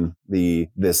modeling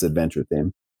this adventure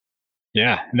theme.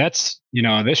 Yeah, and that's,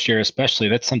 this year especially,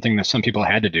 that's something that some people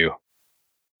had to do.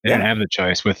 They didn't have the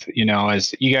choice with,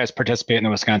 as you guys participate in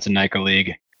the Wisconsin NICA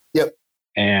League. Yep.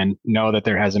 And know that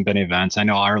there hasn't been events. I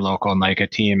know our local NICA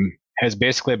team has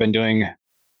basically been doing,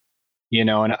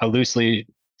 a loosely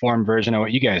formed version of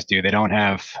what you guys do. They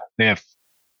have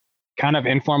kind of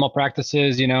informal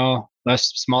practices,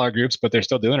 less smaller groups, but they're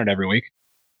still doing it every week.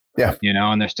 Yeah.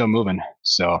 And they're still moving.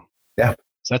 So yeah,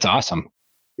 so that's awesome.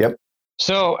 Yep.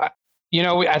 So,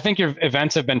 I think your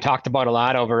events have been talked about a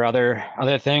lot over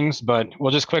other things, but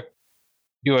we'll just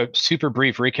do a super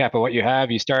brief recap of what you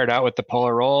have. You started out with the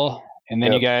Polar Roll And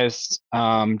then you guys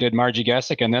did Margie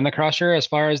Gessick and then the Crusher as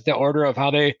far as the order of how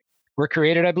they were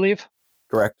created, I believe.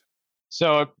 Correct.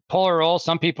 So polar roll,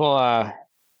 some people love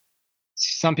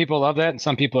that and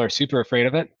some people are super afraid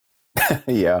of it.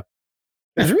 Yeah.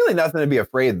 There's really nothing to be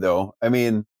afraid, though. I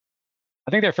mean,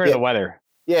 I think they're afraid of the weather.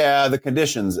 Yeah, the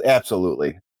conditions,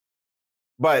 absolutely.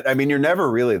 But I mean, you're never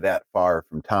really that far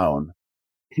from town.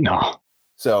 No.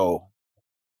 So,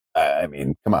 I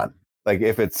mean, come on. Like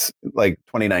if it's like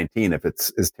 2019, if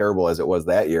it's as terrible as it was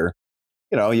that year,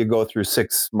 you go through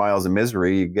 6 miles of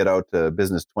misery, you get out to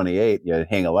Business 28, you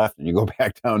hang a left and you go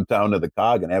back downtown to the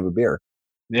Cog and have a beer.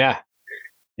 Yeah.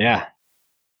 Yeah.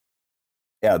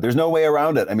 Yeah, there's no way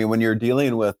around it. I mean, when you're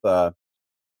dealing with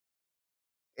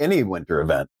any winter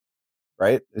event,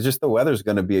 right? It's just the weather's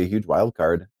going to be a huge wild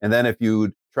card. And then if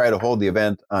you try to hold the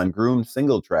event on groomed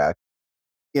single track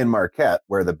in Marquette,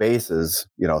 where the base is,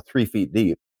 3 feet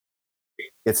deep,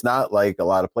 it's not like a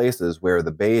lot of places where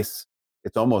the base,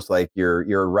 it's almost like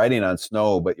you're riding on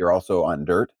snow, but you're also on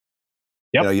dirt.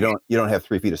 Yep. You don't have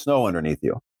 3 feet of snow underneath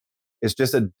you. It's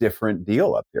just a different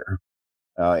deal up here.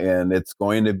 And it's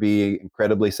going to be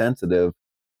incredibly sensitive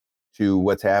to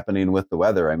what's happening with the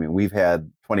weather. I mean, we've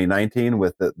had 2019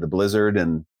 with the blizzard,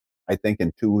 and I think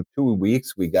in two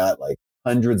weeks we got like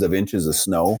hundreds of inches of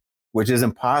snow, which is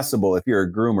impossible if you're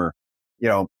a groomer.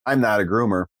 I'm not a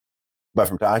groomer, but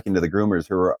from talking to the groomers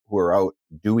who are out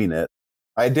doing it,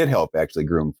 I did help actually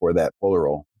groom for that polar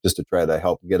roll just to try to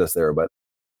help get us there. But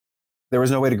there was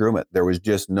no way to groom it. There was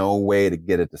just no way to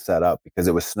get it to set up because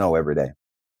it was snow every day.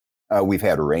 We've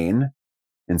had rain.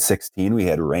 In 16, we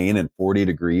had rain and 40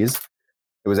 degrees.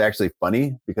 It was actually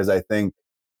funny because I think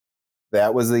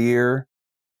that was the year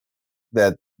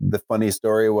that the funny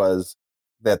story was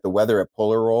that the weather at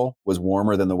Polar Roll was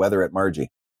warmer than the weather at Margie.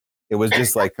 It was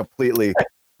just like completely,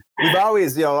 we've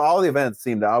always, all the events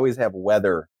seem to always have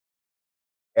weather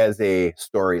as a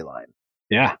storyline.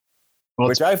 Yeah. Well,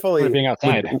 which I fully being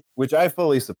outside. Which I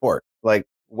fully support. Like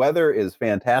weather is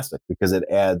fantastic because it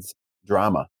adds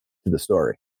drama to the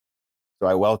story. So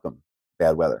I welcome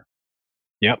bad weather.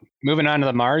 Yep. Moving on to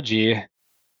the Margie.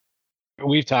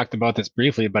 We've talked about this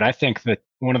briefly, but I think that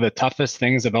one of the toughest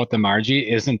things about the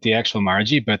Margie isn't the actual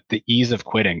Margie, but the ease of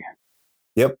quitting.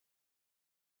 Yep.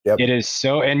 It is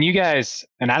so, and you guys,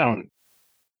 and I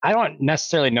don't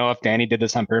necessarily know if Danny did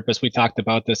this on purpose. We talked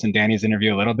about this in Danny's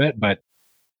interview a little bit, but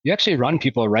you actually run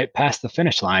people right past the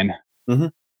finish line. Mm-hmm.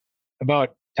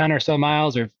 About 10 or so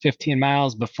miles or 15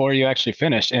 miles before you actually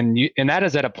finish. And that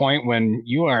is at a point when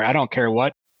you are, I don't care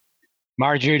what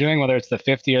Margie you're doing, whether it's the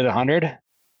 50 or the 100.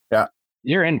 Yeah.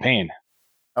 You're in pain.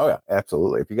 Oh yeah,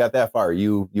 absolutely. If you got that far,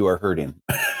 you are hurting.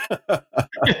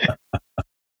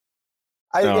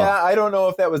 I don't know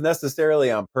if that was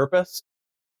necessarily on purpose.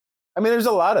 I mean, there's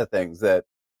a lot of things that,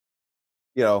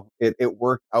 it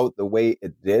worked out the way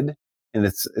it did. And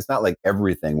it's not like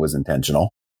everything was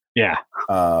intentional. Yeah.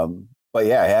 But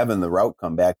yeah, having the route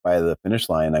come back by the finish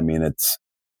line, I mean, it's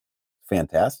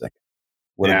fantastic.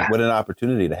 What an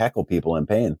opportunity to heckle people in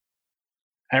pain.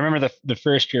 I remember the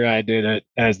first year I did it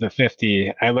as the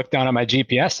 50, I looked down at my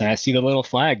GPS and I see the little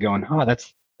flag going, oh,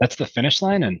 that's the finish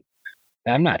line. And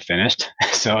I'm not finished.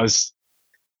 So it was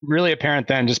really apparent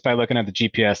then just by looking at the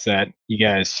GPS that you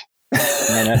guys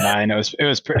ran at 9. It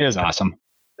was awesome.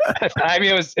 I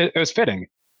mean, it was fitting.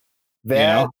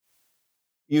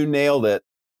 You nailed it.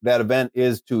 That event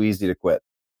is too easy to quit.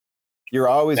 You're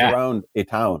always around a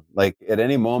town. Like at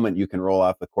any moment you can roll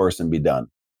off the course and be done.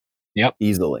 Yep.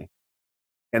 Easily.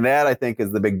 And that I think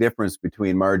is the big difference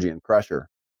between Margie and Crusher,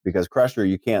 because Crusher,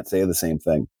 you can't say the same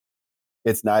thing.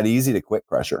 It's not easy to quit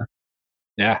Crusher.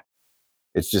 Yeah.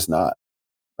 It's just not.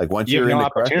 Like once you're in the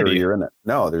Crusher, you're in it.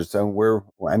 No, where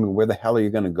the hell are you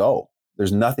going to go?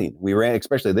 There's nothing. We ran,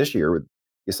 especially this year,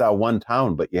 you saw one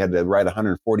town, but you had to ride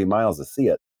 140 miles to see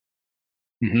it.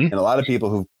 Mm-hmm. And a lot of people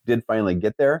who did finally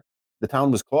get there, the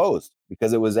town was closed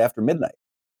because it was after midnight.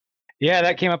 Yeah,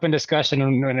 that came up in discussion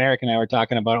when Eric and I were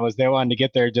talking about it, was they wanted to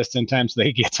get there just in time so they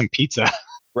could get some pizza.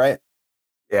 Right.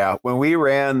 Yeah. When we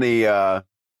ran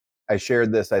I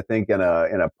shared this, I think, in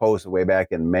a post way back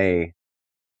in May.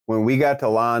 When we got to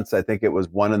Lance, I think it was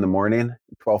 1 a.m,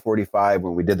 12:45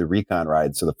 when we did the recon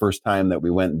ride. So the first time that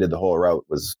we went and did the whole route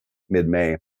was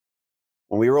mid-May.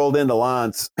 When we rolled into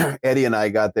Lance, Eddie and I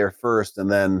got there first,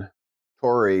 and then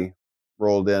Tori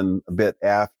rolled in a bit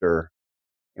after.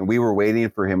 And we were waiting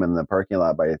for him in the parking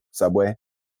lot by Subway.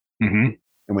 Mm-hmm.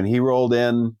 And when he rolled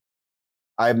in,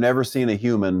 I've never seen a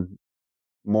human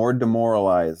more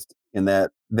demoralized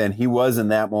than he was in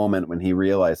that moment when he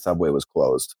realized Subway was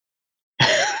closed.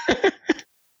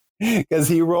 Because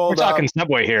he rolled up. We're talking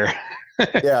Subway here.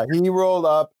 Yeah, he rolled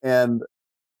up and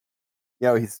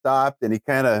he stopped and he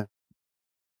kind of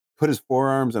put his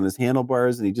forearms on his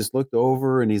handlebars and he just looked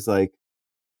over and he's like,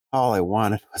 all I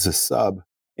wanted was a sub.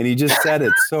 And he just said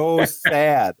it so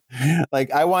sad.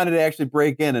 Like I wanted to actually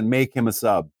break in and make him a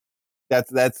sub.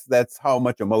 That's how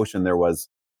much emotion there was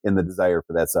in the desire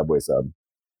for that Subway sub.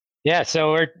 Yeah,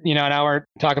 so we're now we're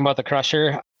talking about the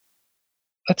Crusher.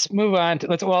 Let's move on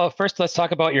to first let's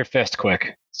talk about your fist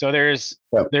quick. So there's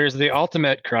the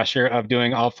ultimate Crusher of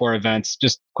doing all 4 events.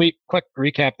 Just quick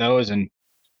recap those, and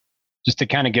just to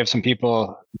kind of give some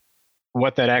people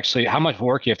what that actually, how much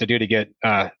work you have to do to get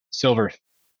silver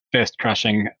fist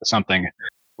crushing something.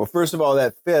 Well, first of all,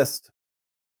 that fist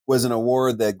was an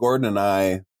award that Gordon and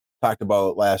I talked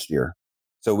about last year.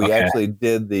 So we actually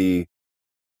did the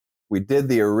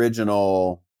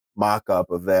original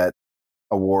mock-up of that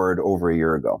award over a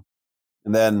year ago,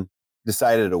 and then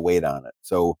decided to wait on it.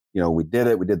 So, we did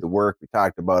it, we did the work, we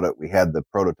talked about it, we had the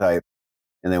prototype,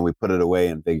 and then we put it away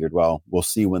and figured, well, we'll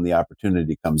see when the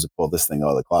opportunity comes to pull this thing out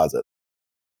of the closet.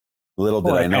 Little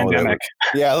did I know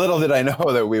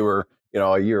that we were,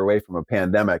 a year away from a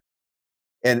pandemic.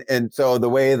 And so the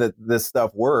way that this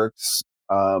stuff works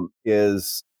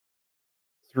is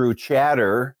through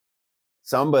chatter.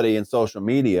 Somebody in social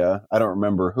media, I don't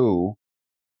remember who,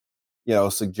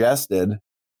 suggested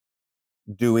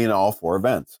doing all 4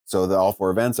 events. So all 4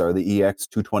 events are the EX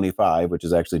 225, which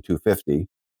is actually 250.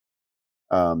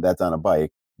 That's on a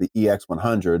bike. The EX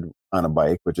 100 on a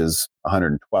bike, which is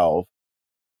 112.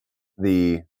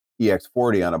 The EX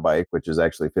 40 on a bike, which is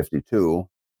actually 52.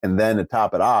 And then to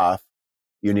top it off,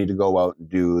 you need to go out and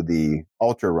do the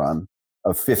ultra run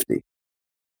of 50.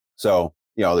 So,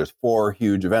 there's 4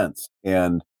 huge events.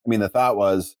 And I mean, the thought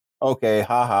was, okay,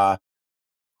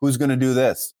 who's going to do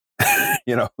this?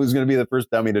 Who's going to be the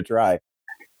first dummy to try?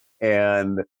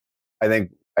 And I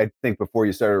think before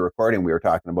you started recording, we were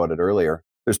talking about it earlier.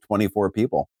 There's 24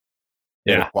 people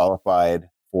that have qualified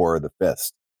for the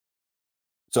fist.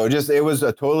 So it was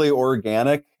a totally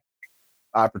organic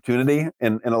opportunity.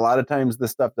 And a lot of times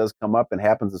this stuff does come up and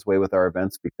happens this way with our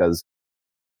events because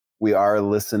we are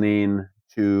listening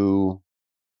to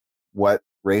what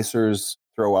racers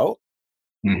throw out.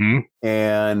 Mm-hmm.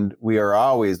 And we are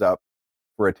always up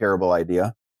for a terrible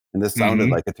idea. And this sounded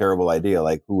like a terrible idea,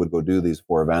 like who would go do these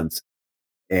 4 events?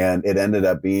 And it ended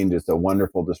up being just a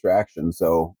wonderful distraction.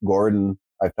 So Gordon,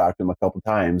 I've talked to him a couple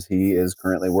times. He is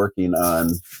currently working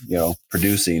on,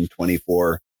 producing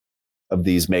 24 of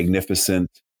these magnificent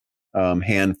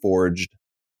hand forged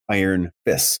iron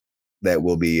fists that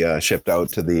will be shipped out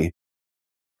to the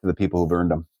people who've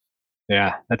earned them.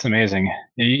 Yeah, that's amazing.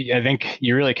 I think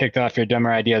you really kicked off your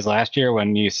dumber ideas last year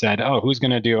when you said, "Oh, who's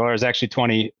going to do?" Or it was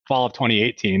actually fall of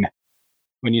 2018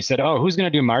 when you said, "Oh, who's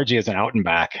going to do Margie as an out and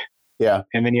back?" Yeah,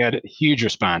 and then you had a huge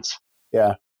response.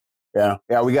 Yeah.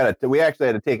 We actually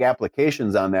had to take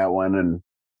applications on that one, and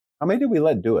how many did we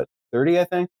let do it? 30, I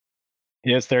think.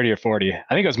 Yeah, it's 30 or 40. I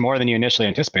think it was more than you initially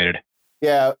anticipated.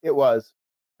 Yeah, it was.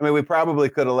 I mean, we probably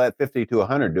could have let 50 to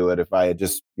 100 do it if I had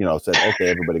just, said, okay,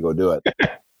 everybody go do it.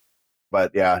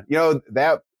 But yeah,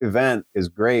 that event is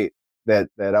great. That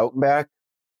out and back,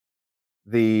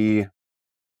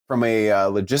 from a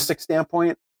logistics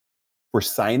standpoint, for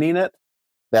signing it,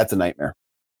 that's a nightmare.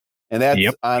 And that's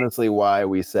honestly why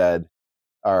we said,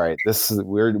 all right,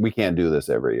 we can't do this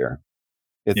every year.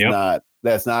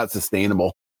 That's not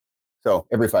sustainable. So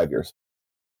every 5 years.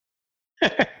 So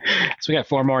we got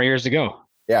 4 more years to go.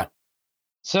 Yeah.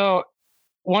 So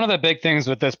one of the big things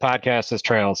with this podcast is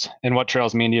trails and what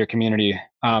trails mean to your community.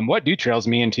 What do trails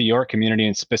mean to your community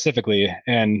and specifically?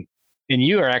 And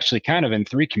you are actually kind of in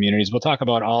 3 communities. We'll talk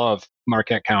about all of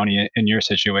Marquette County in your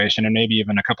situation, and maybe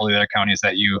even a couple of the other counties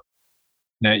that you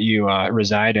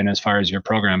reside in as far as your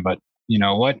program. But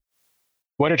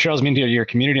what do trails mean to your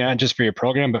community, not just for your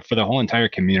program, but for the whole entire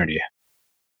community?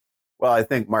 Well, I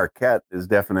think Marquette is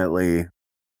definitely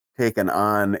taken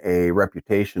on a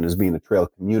reputation as being a trail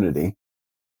community.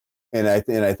 And I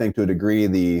think to a degree,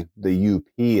 the UP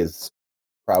is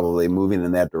probably moving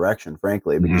in that direction,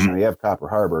 frankly, because you have Copper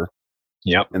Harbor.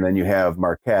 Yep. And then you have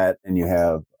Marquette, and you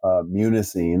have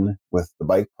Munising with the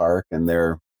bike park, and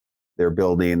they're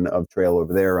building a trail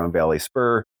over there on Valley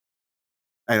Spur.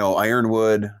 I know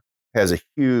Ironwood has a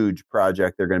huge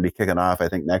project they're going to be kicking off, I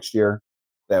think, next year.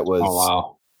 That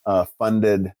was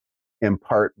funded in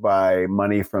part by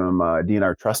money from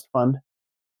DNR Trust Fund.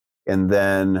 And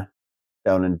then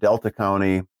down in Delta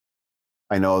County,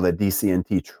 I know that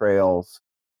DC&T Trails,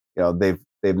 they've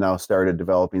now started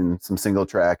developing some single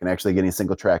track and actually getting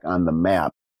single track on the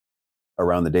map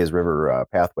around the Days River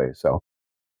pathway. So,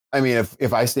 I mean,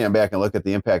 if I stand back and look at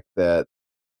the impact that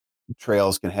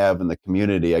trails can have in the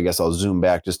community. I guess I'll zoom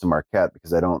back just to Marquette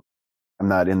because I'm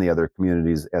not in the other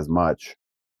communities as much.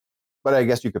 But I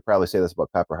guess you could probably say this about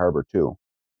Copper Harbor too.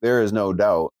 There is no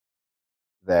doubt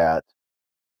that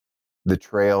the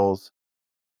trails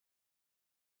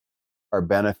are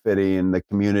benefiting the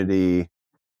community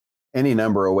any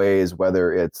number of ways,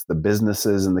 whether it's the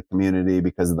businesses in the community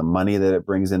because of the money that it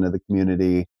brings into the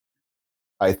community.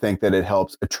 I think that it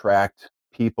helps attract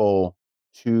people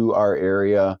to our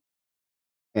area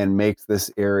and makes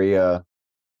this area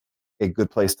a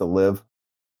good place to live,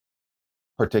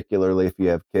 particularly if you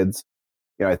have kids.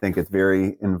 I think it's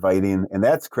very inviting, and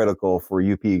that's critical for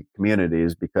UP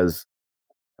communities because,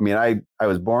 I mean, I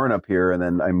was born up here and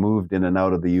then I moved in and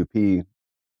out of the UP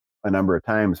a number of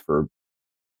times for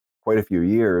quite a few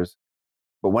years.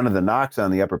 But one of the knocks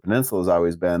on the Upper Peninsula has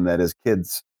always been that as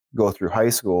kids go through high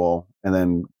school and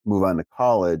then move on to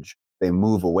college, they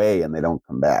move away and they don't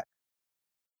come back.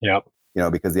 Yep.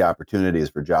 Because the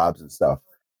opportunities for jobs and stuff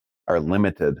are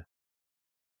limited.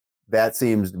 That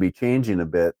seems to be changing a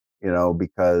bit,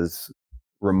 because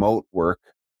remote work,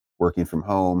 working from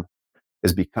home,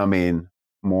 is becoming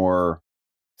more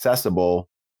accessible.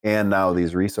 And now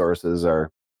these resources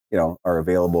are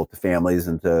available to families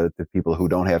and to people who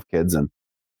don't have kids. And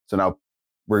so now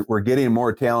we're getting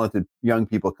more talented young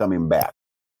people coming back,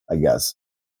 I guess.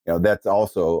 That's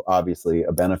also obviously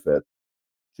a benefit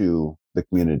to the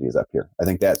communities up here. I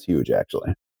think that's huge,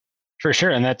 actually. For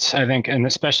sure. And that's, I think, and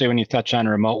especially when you touch on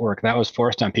remote work, that was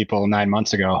forced on people 9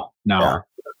 months ago now,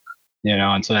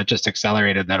 and so that just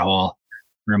accelerated that whole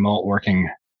remote working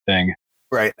thing.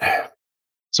 Right.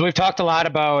 So we've talked a lot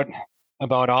about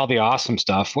all the awesome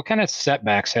stuff. What kind of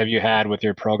setbacks have you had with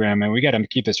your program? And we got to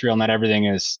keep this real. Not everything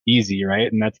is easy,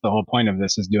 right? And that's the whole point of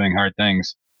this, is doing hard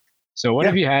things. So what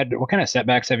have you had? What kind of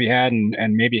setbacks have you had?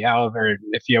 And maybe however,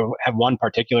 if you have one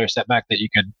particular setback that you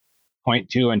could point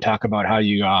to and talk about how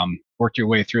you worked your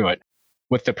way through it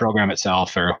with the program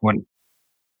itself, or what?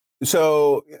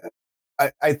 So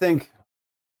I think,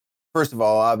 first of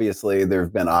all, obviously there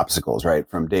have been obstacles, right?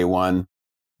 From day one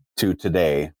to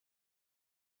today.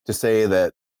 To say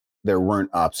that there weren't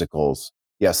obstacles,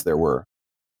 yes, there were.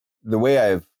 The way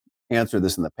I've answered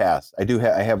this in the past, I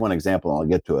have one example, and I'll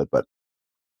get to it,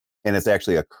 and it's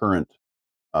actually a current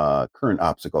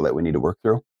obstacle that we need to work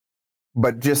through.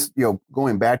 But just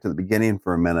going back to the beginning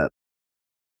for a minute,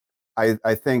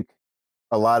 I think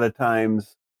a lot of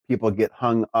times people get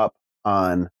hung up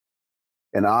on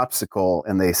an obstacle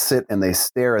and they sit and they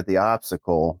stare at the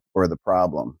obstacle or the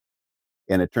problem,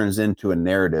 and it turns into a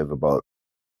narrative about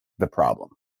the problem.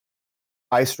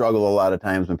 I struggle a lot of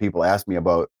times when people ask me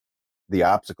about the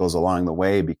obstacles along the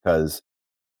way because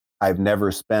I've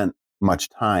never spent much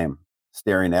time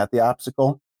staring at the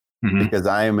obstacle because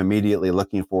I am immediately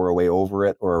looking for a way over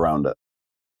it or around it,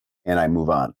 and I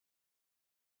move on.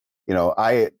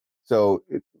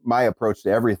 My approach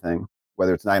to everything,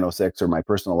 whether it's 906 or my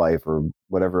personal life or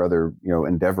whatever other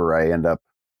endeavor I end up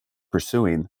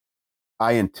pursuing,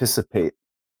 I anticipate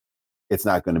it's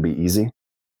not going to be easy.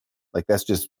 Like, that's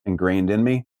just ingrained in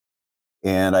me.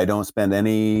 And I don't spend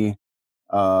any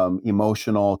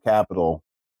emotional capital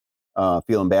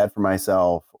feeling bad for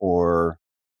myself or,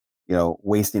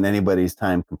 wasting anybody's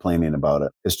time complaining about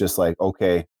it. It's just like,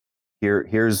 okay,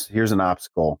 here's an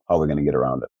obstacle. How are we going to get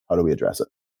around it? How do we address it?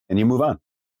 And you move on.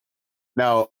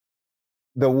 Now,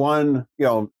 the one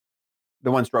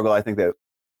struggle I think that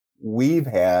we've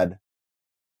had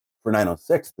for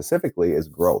 906 specifically is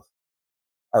growth.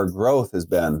 Our growth has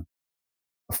been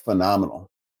phenomenal.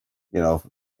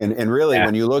 And really,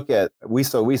 when you look at, we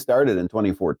started in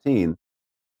 2014.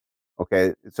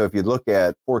 Okay. So if you look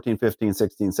at 14, 15,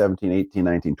 16, 17, 18,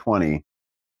 19, 20,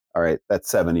 all right, that's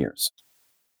 7 years.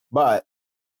 But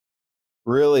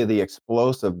really the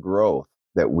explosive growth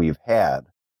that we've had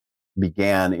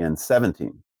began in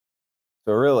 17.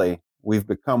 So really, we've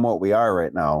become what we are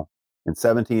right now in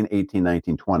 17, 18,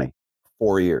 19, 20,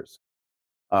 4 years.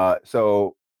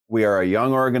 So we are a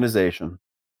young organization.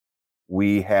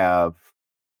 We have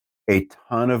a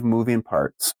ton of moving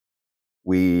parts.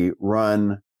 We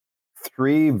run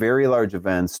 3 very large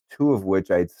events, 2 of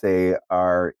which I'd say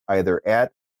are either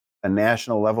at a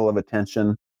national level of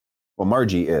attention. Well,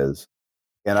 Margie is,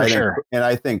 and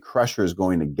I think Crusher is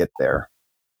going to get there.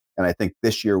 And I think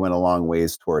this year went a long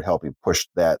ways toward helping push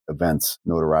that event's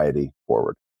notoriety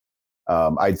forward.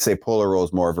 I'd say Polar Roll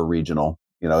is more of a regional.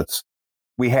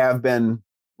 We have been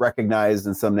recognized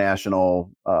in some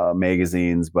national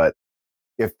magazines, but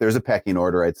if there's a pecking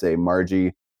order, I'd say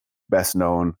Margie, best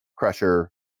known, Crusher,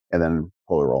 and then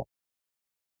Polar Roll.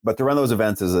 But to run those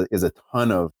events is a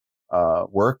ton of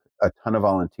work, a ton of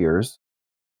volunteers.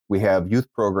 we have youth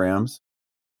programs.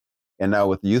 And now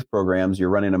with the youth programs, you're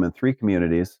running them in 3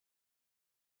 communities.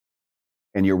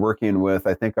 And you're working with,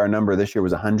 I think our number this year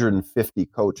was 150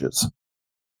 coaches.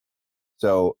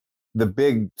 So the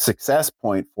big success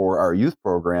point for our youth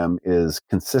program is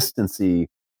consistency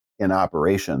in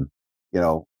operation.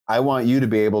 I want you to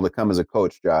be able to come as a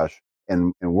coach, Josh,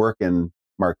 and work in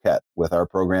Marquette with our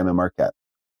program in Marquette.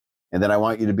 And then I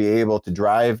want you to be able to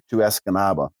drive to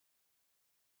Escanaba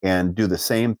and do the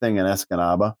same thing in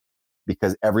Escanaba,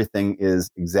 because everything is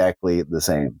exactly the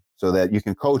same, so that you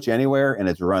can coach anywhere and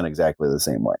it's run exactly the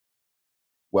same way.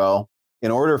 Well, in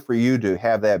order for you to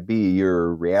have that be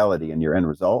your reality and your end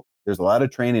result, there's a lot of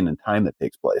training and time that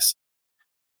takes place.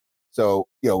 So,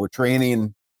 we're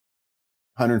training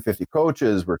 150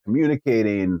 coaches, we're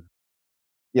communicating,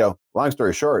 long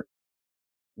story short,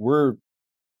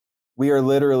 we are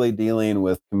literally dealing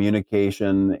with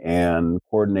communication and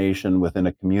coordination within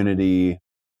a community.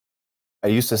 I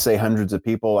used to say hundreds of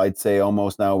people. I'd say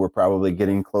almost now we're probably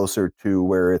getting closer to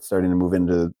where it's starting to move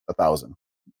into 1,000.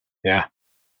 Yeah.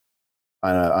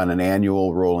 On an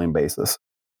annual rolling basis.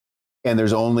 And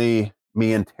there's only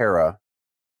me and Tara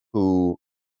who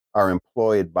are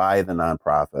employed by the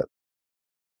nonprofit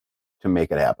to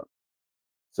make it happen.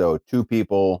 So 2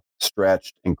 people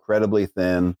stretched incredibly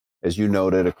thin, as you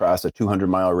noted, across a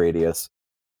 200-mile radius.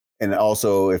 And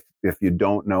also, if you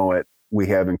don't know it, we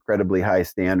have incredibly high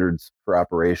standards for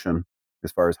operation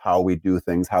as far as how we do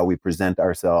things, how we present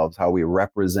ourselves, how we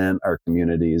represent our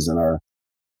communities and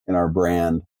our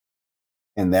brand.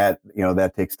 And that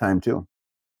takes time too.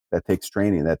 That takes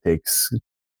training.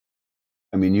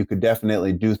 You could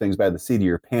definitely do things by the seat of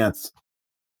your pants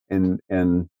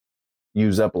and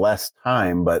use up less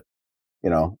time, but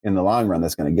in the long run,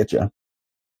 that's going to get you.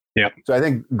 Yep. So I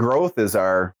think growth is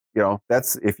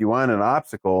that's, if you want an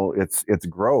obstacle, it's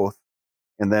growth.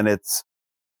 And then it's,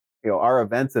 our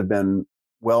events have been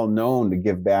well known to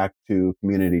give back to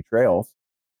community trails.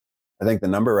 I think the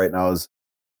number right now is,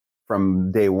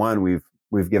 from day one,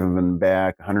 we've given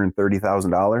back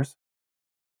 $130,000.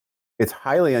 It's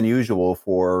highly unusual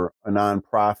for a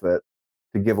nonprofit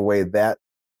to give away that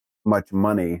much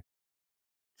money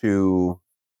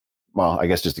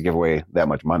just to give away that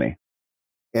much money.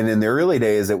 And in the early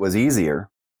days, it was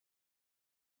easier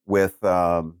with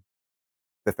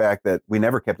the fact that we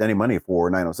never kept any money for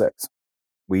 906.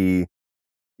 We'd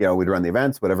run the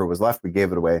events, whatever was left, we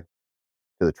gave it away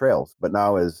to the trails. But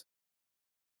now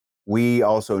we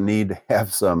also need to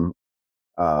have some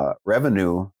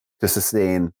revenue to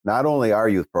sustain not only our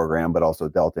youth program, but also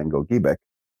Delta and Gogebic.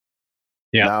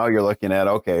 Yeah. Now you're looking at,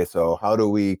 okay, so how do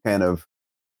we kind of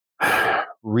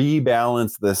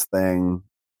rebalance this thing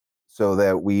so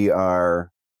that we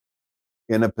are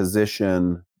in a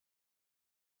position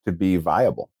to be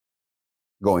viable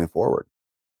going forward?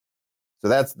 So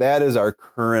that is our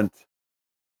current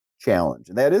challenge.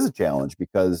 And that is a challenge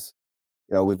because,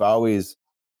 we've always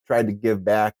tried to give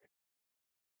back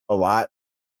a lot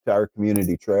to our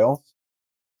community trails.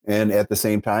 And at the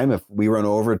same time, if we run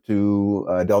over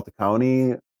to Delta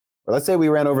County, or let's say we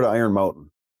ran over to Iron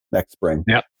Mountain next spring.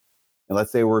 Yep. And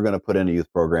let's say we're going to put in a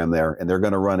youth program there, and they're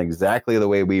going to run exactly the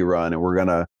way we run, and we're going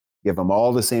to give them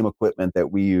all the same equipment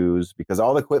that we use, because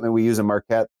all the equipment we use in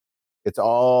Marquette, it's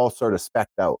all sort of specced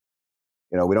out.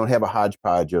 We don't have a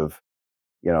hodgepodge of,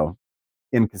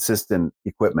 inconsistent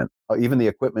equipment. Even the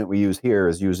equipment we use here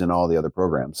is used in all the other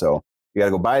programs. So you got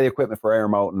to go buy the equipment for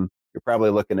Iron Mountain. You're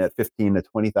probably looking at $15,000 to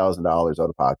 $20,000 out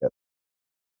of pocket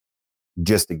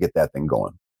just to get that thing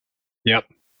going. Yep.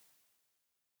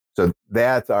 So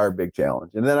that's our big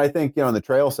challenge. And then I think, on the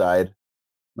trail side,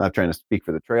 not trying to speak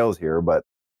for the trails here, but,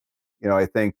 I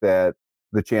think that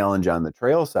the challenge on the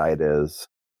trail side is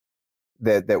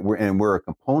that we're a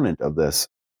component of this.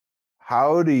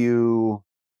 How do you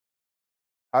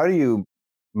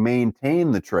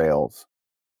maintain the trails?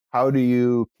 How do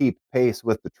you keep pace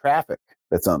with the traffic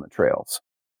that's on the trails?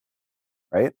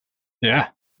 Right? Yeah.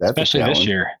 That's especially this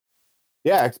year.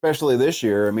 Yeah, especially this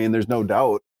year. There's no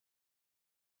doubt.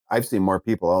 I've seen more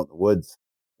people out in the woods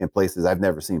in places I've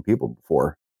never seen people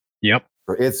before. Yep.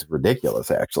 It's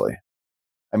ridiculous, actually.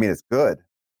 It's good,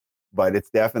 but it's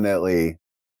definitely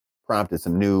prompted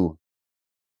some new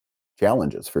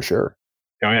challenges for sure.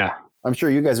 Oh, yeah. I'm sure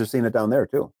you guys are seeing it down there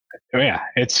too. Oh, yeah.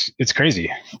 It's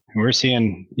crazy. We're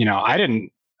seeing, I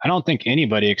don't think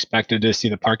anybody expected to see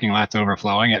the parking lots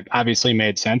overflowing. It obviously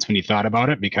made sense when you thought about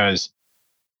it, because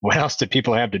what else do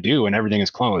people have to do when everything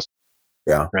is closed?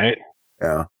 Yeah. Right?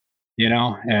 Yeah.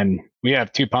 And we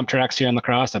have 2 pump tracks here in La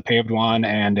Crosse, a paved one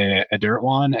and a dirt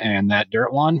one. And that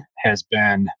dirt one has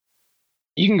been,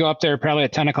 you can go up there probably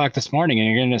at 10 o'clock this morning and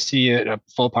you're going to see a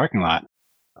full parking lot.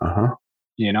 Uh-huh.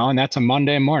 And that's a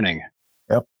Monday morning.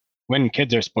 Yep. When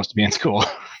kids are supposed to be in school.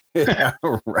 Yeah,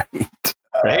 right.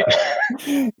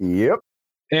 Right. Yep.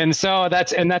 And so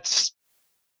that's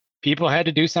people had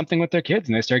to do something with their kids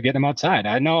and they started getting them outside.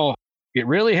 I know it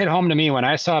really hit home to me when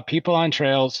I saw people on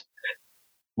trails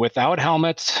without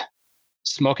helmets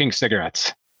smoking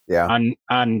cigarettes Yeah.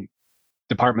 on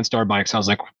department store bikes. I was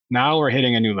like, now we're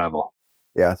hitting a new level,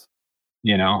 Yes.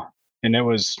 and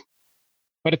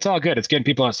but it's all good. It's getting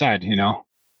people outside,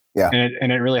 Yeah.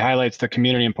 and it really highlights the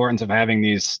community importance of having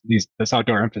this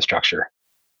outdoor infrastructure.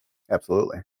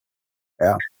 Absolutely.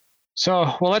 Yeah.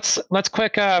 So, well, let's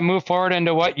quick move forward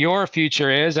into what your future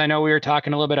is. I know we were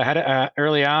talking a little bit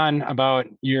early on about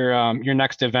your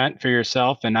next event for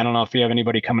yourself, and I don't know if you have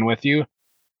anybody coming with you,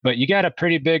 but you got a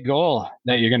pretty big goal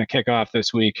that you're going to kick off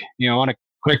this week. Want to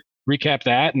quick recap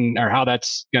that or how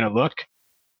that's going to look,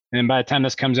 and by the time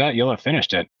this comes out, you'll have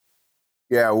finished it.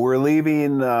 Yeah, we're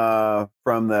leaving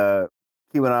from the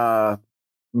Keweenaw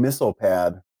missile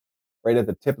pad right at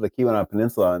the tip of the Keweenaw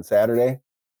Peninsula on Saturday.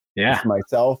 Yeah. It's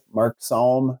myself, Mark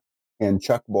Salm, and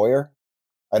Chuck Boyer.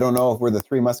 I don't know if we're the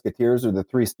Three Musketeers or the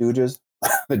Three Stooges.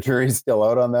 The jury's still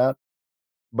out on that.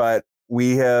 But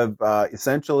we have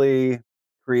essentially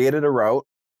created a route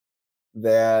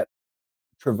that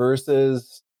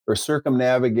traverses or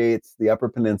circumnavigates the Upper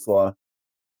Peninsula,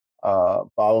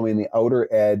 following the outer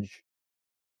edge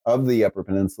of the Upper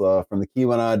Peninsula from the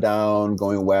Keweenaw down,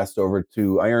 going west over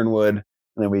to Ironwood,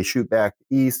 and then we shoot back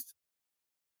east,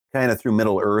 kind of through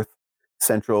Middle Earth,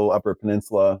 central Upper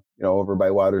Peninsula, over by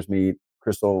Watersmeet,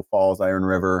 Crystal Falls, Iron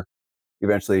River,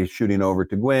 eventually shooting over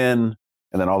to Gwyn,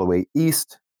 and then all the way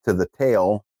east to the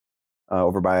tail,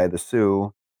 over by the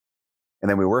Sioux. And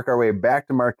then we work our way back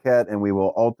to Marquette, and we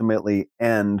will ultimately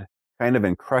end kind of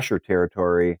in Crusher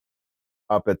territory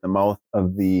up at the mouth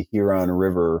of the Huron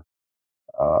River,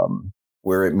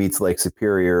 where it meets Lake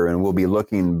Superior. And we'll be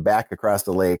looking back across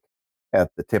the lake at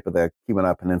the tip of the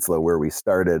Keweenaw Peninsula where we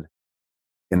started,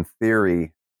 in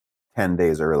theory, 10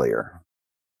 days earlier.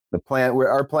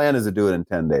 Our plan is to do it in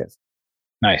 10 days.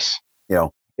 Nice.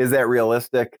 Is that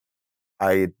realistic?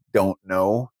 I don't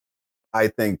know. I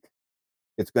think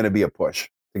it's going to be a push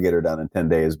to get her done in 10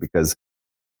 days because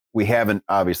we haven't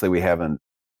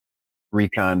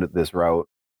reconned this route.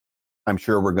 I'm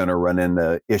sure we're going to run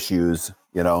into issues,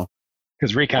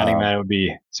 Because reconning that would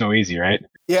be so easy, right?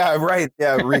 Yeah, right.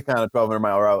 Yeah, recon a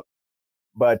 1,200-mile route.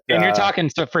 But and you're talking,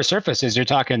 so for surfaces, you're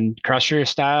talking crusher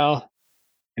style,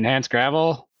 enhanced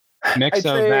gravel, mix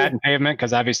of that and pavement,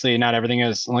 because obviously not everything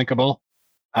is linkable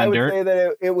on dirt. I would say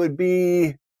that it would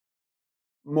be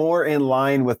more in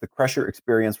line with the crusher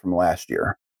experience from last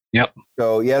year. Yep.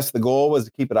 So yes, the goal was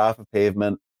to keep it off of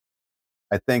pavement.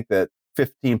 I think that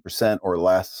 15% or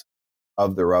less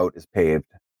of the route is paved.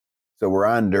 So we're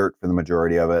on dirt for the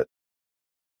majority of it.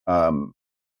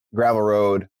 Gravel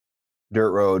road,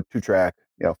 dirt road, 2-track,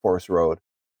 forest road,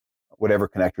 whatever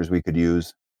connectors we could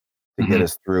use to get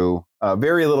us through.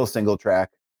 Very little single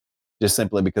track, just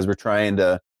simply because we're trying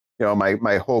to,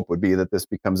 my hope would be that this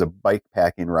becomes a bike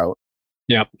packing route.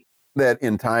 Yep. That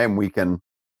in time we can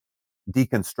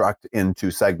deconstruct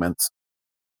into segments.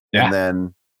 Yeah. And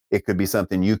then it could be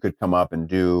something you could come up and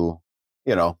do,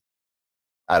 I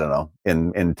don't know,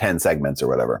 in 10 segments or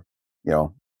whatever.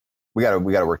 We gotta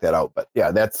work that out. But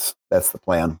yeah, that's the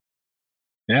plan.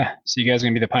 Yeah. So you guys are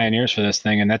gonna be the pioneers for this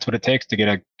thing, and that's what it takes to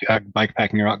get a bike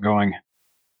packing route going.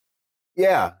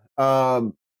 Yeah.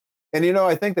 And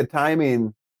I think the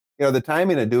timing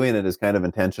of doing it is kind of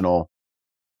intentional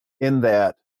in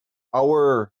that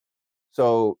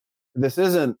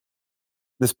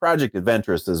this Project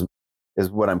Adventurous is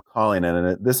what I'm calling it.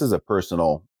 And this is a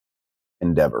personal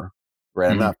endeavor,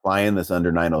 right? I'm not flying this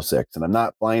under 906, and I'm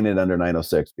not flying it under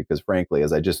 906 because frankly,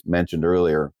 as I just mentioned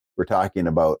earlier, we're talking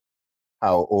about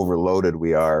how overloaded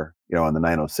we are, on the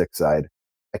 906 side.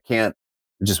 We can't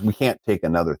take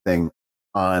another thing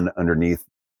on underneath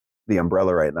the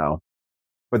umbrella right now.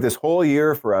 But this whole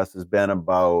year for us has been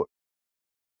about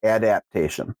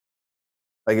adaptation.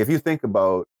 Like if you think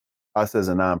about us as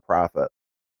a nonprofit,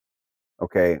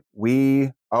 okay,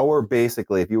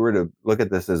 basically, if you were to look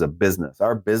at this as a business,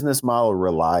 our business model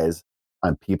relies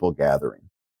on people gathering,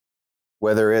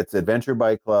 whether it's Adventure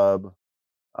Bike Club,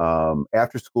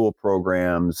 after school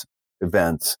programs,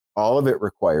 events, all of it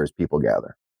requires people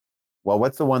gather. Well,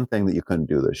 what's the one thing that you couldn't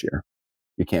do this year?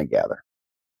 You can't gather.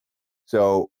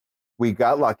 So we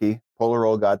got lucky. Polar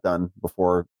Roll got done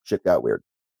before shit got weird.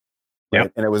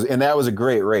 Right? Yep. And that was a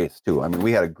great race too. I mean,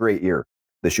 we had a great year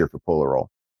this year for Polar Roll.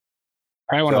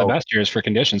 Probably one of the best years for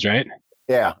conditions, right?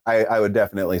 Yeah, I would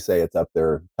definitely say it's up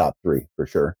there top 3 for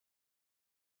sure.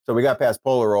 So we got past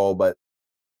Polar Roll, but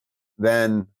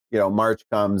Then, March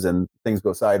comes and things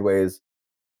go sideways.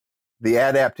 The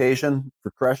adaptation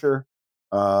for Crusher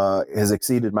has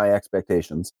exceeded my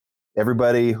expectations.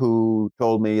 Everybody who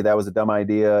told me that was a dumb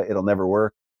idea, it'll never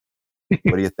work.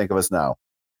 What do you think of us now?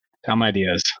 Dumb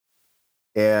ideas.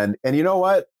 And you know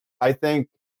what? I think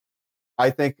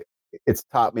it's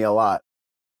taught me a lot.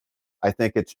 I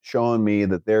think it's shown me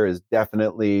that there is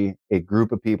definitely a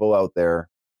group of people out there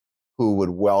who would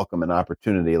welcome an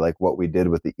opportunity like what we did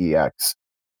with the EX,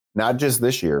 not just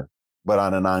this year, but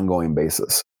on an ongoing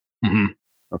basis. Mm-hmm.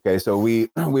 Okay, so we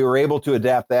were able to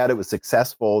adapt that. It was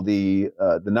successful. The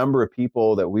number of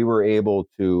people that we were able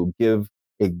to give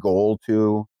a goal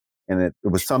to, and it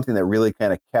was something that really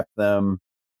kind of kept them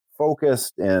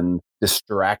focused and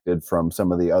distracted from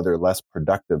some of the other less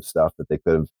productive stuff that they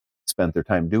could have spent their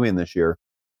time doing this year.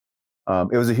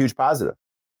 It was a huge positive.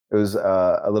 It was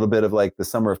a little bit of like the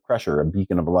summer of Crusher, a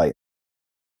beacon of light.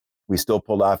 We still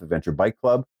pulled off Adventure Bike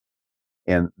Club,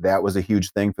 and that was a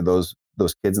huge thing for those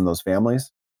kids and those families.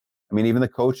 I mean, even the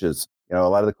coaches, a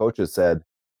lot of the coaches said,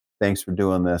 "Thanks for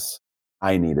doing this.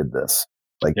 I needed this."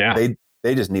 Like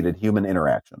they just needed human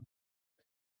interaction.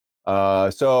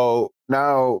 So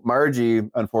now Margie,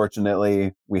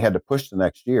 unfortunately, we had to push to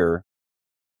next year.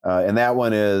 And that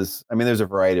one is, I mean, there's a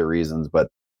variety of reasons, but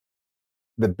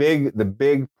the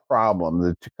big problem,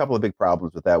 the couple of big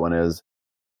problems with that one is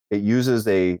it uses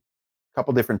a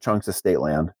couple different chunks of state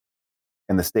land,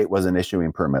 and the state wasn't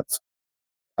issuing permits.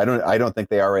 I don't think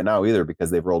they are right now either, because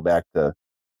they've rolled back to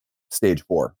stage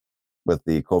 4 with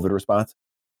the COVID response.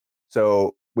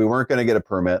 So we weren't going to get a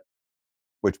permit,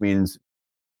 which means,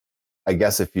 I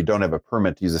guess, if you don't have a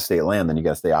permit to use a state land, then you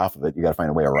got to stay off of it. You got to find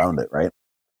a way around it, right?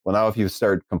 Well, now if you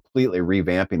start completely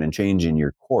revamping and changing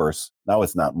your course, now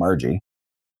it's not Margie.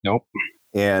 Nope.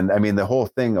 And I mean, the whole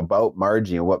thing about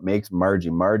Margie and what makes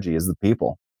Margie is the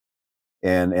people,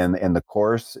 and the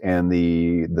course and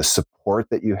the support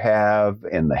that you have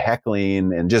and the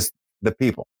heckling and just the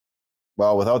people.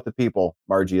 Well, without the people,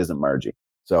 Margie isn't Margie.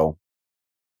 So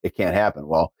it can't happen.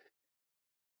 Well,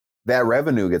 that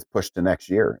revenue gets pushed to next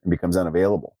year and becomes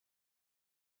unavailable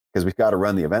because we've got to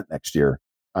run the event next year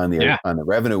on the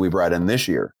revenue we brought in this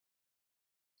year.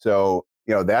 So,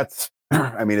 that's,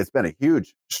 I mean, it's been a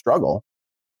huge struggle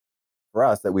for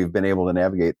us that we've been able to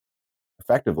navigate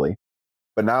effectively.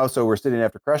 But now, so we're sitting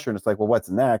after Crusher and it's like, well, what's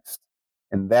next?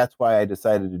 And that's why I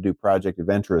decided to do Project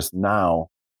Adventurous now,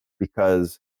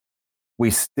 because we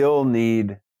still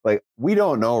need, like, we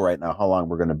don't know right now how long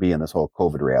we're going to be in this whole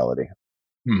COVID reality.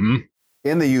 Mm-hmm.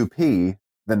 In the UP,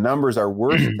 the numbers are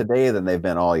worse today than they've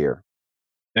been all year.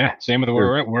 Yeah, same with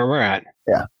where we're at.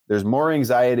 Yeah, there's more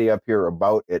anxiety up here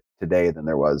about it today than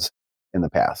there was in the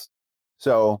past.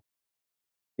 So,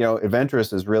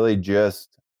 Adventurous is really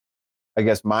just, I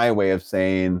guess, my way of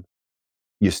saying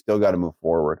you still got to move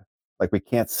forward. Like, we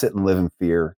can't sit and live in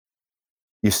fear.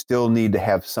 You still need to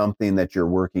have something that you're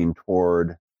working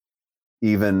toward,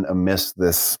 even amidst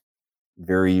this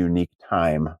very unique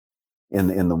time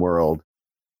in the world.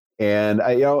 And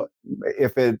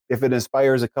if it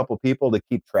inspires a couple people to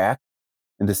keep track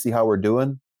and to see how we're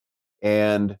doing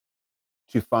and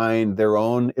to find their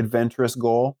own adventurous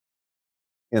goal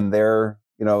in their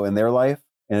life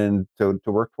and to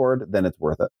work toward, then it's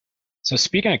worth it. So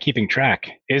speaking of keeping track,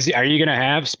 are you going to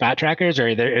have spot trackers, or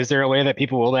is there a way that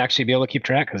people will actually be able to keep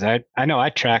track? Because I know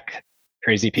I track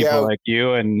crazy people like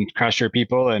you and Crusher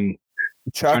people and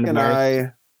Chuck and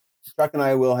I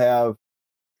will have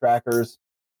trackers.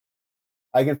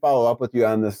 I can follow up with you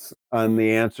on this, on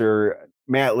the answer.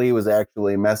 Matt Lee was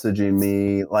actually messaging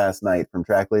me last night from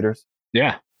Track Leaders.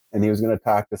 Yeah. And he was going to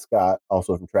talk to Scott,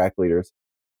 also from Track Leaders,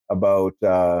 about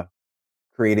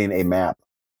creating a map.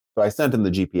 So I sent him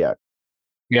the GPX.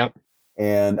 Yep.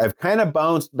 And I've kind of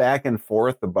bounced back and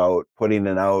forth about putting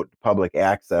it out public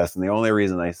access. And the only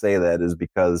reason I say that is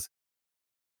because,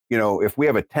 if we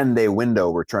have a 10-day window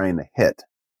we're trying to hit,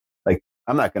 like,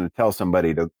 I'm not going to tell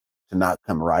somebody to not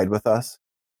come ride with us.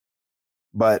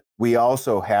 But we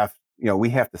also have, we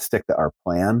have to stick to our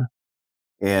plan.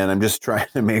 And I'm just trying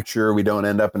to make sure we don't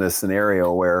end up in a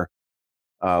scenario where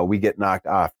we get knocked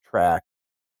off track.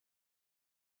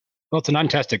 Well, it's an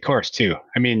untested course too.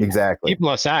 I mean, exactly.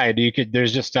 People aside,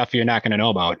 there's just stuff you're not going to know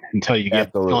about until you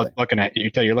get until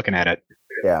you're looking at it.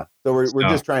 Yeah. So we're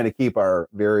just trying to keep our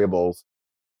variables.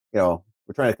 We're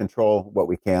trying to control what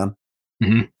we can.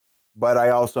 Mm-hmm. But I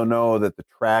also know that the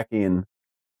tracking,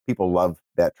 people love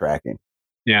that tracking.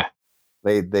 Yeah.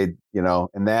 They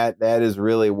and that is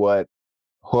really what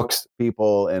hooks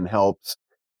people and helps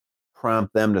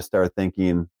prompt them to start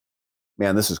thinking,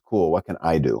 man, this is cool. What can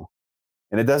I do?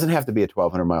 And it doesn't have to be a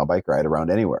 1,200 mile bike ride around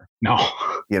anywhere. No.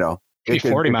 It could be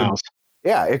 40 miles.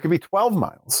 It could be 12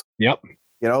 miles. Yep.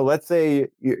 Let's say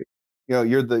you're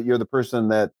the person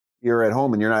that you're at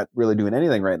home and you're not really doing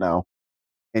anything right now,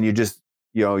 and you just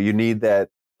you need that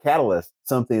catalyst,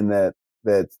 something that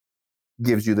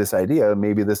gives you this idea.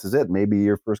 Maybe this is it. Maybe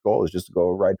your first goal is just to go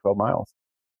ride 12 miles.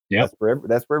 Yep.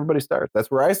 That's where everybody starts.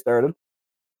 That's where I started.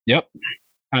 Yep.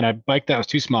 On a bike that was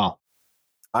too small.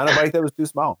 On a bike that was too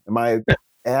small, and my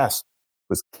ass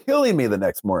was killing me the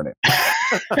next morning.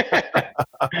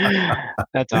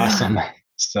 That's awesome.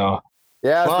 So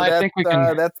yeah, well, I think we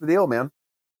can. That's the deal, man.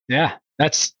 Yeah,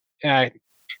 that's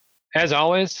as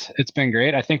always. It's been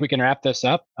great. I think we can wrap this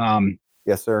up.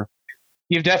 Yes, sir.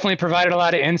 You've definitely provided a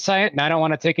lot of insight, and I don't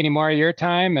want to take any more of your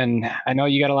time. And I know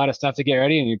you got a lot of stuff to get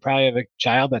ready, and you probably have a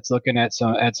child that's looking at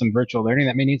some virtual learning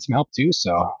that may need some help too.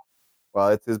 So, well,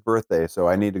 it's his birthday, so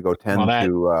I need to go tend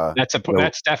to.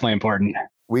 That's definitely important.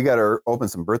 We got to open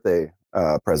some birthday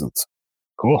presents.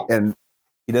 Cool. And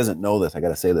he doesn't know this. I got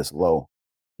to say this low.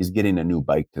 He's getting a new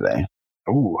bike today.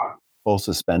 Ooh, full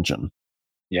suspension.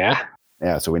 Yeah.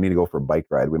 Yeah. So we need to go for a bike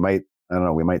ride. We might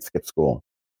skip school.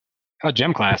 Oh,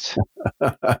 gym class.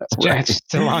 Right.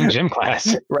 It's a long gym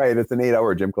class. Right. It's an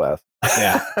 8-hour gym class.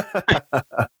 Yeah.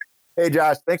 Hey,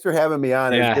 Josh, thanks for having me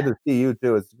on. Yeah. It's good to see you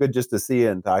too. It's good just to see you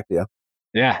and talk to you.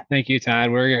 Yeah. Thank you,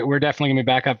 Todd. We're definitely gonna be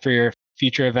back up for your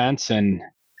future events and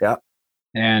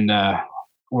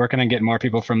working on getting more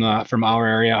people from our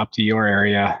area up to your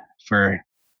area for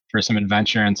some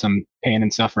adventure and some pain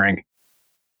and suffering.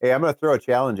 Hey, I'm going to throw a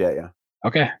challenge at you.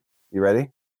 Okay. You ready?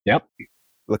 Yep.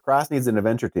 Lacrosse needs an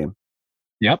adventure team.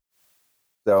 Yep.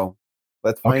 So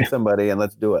let's find somebody and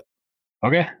let's do it.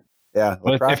 Okay. Yeah.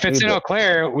 Well, if it's in Eau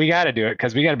Claire, we got to do it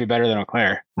because we got to be better than Eau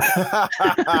Claire.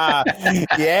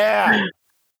 Yeah.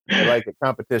 I like it.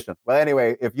 Competition. Well,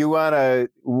 anyway, if you want to,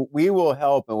 we will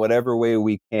help in whatever way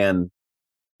we can.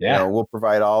 Yeah. We'll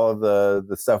provide all of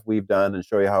the stuff we've done and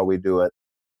show you how we do it.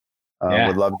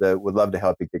 Would love to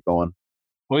help you get going.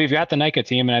 Well, we've got the NICA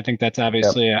team, and I think that's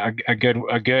obviously a good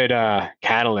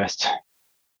catalyst,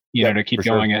 to keep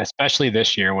going, especially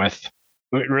this year with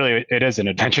really it is an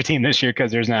adventure team this year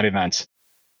because there's not events,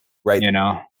 right?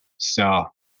 So,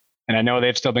 and I know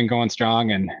they've still been going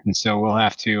strong, and so we'll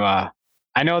have to.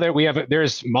 I know that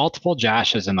there's multiple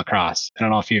Joshes in lacrosse. I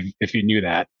don't know if you knew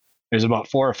that. There's about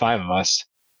 4 or 5 of us.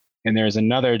 And there's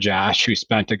another Josh who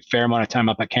spent a fair amount of time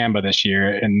up at Canberra this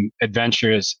year, and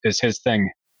adventure is his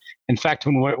thing. In fact,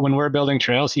 when we're building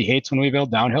trails, he hates when we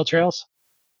build downhill trails,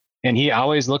 and he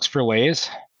always looks for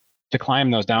ways to climb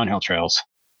those downhill trails.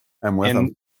 I'm with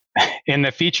him. In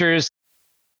the features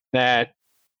that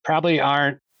probably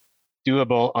aren't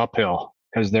doable uphill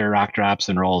because they're rock drops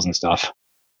and rolls and stuff.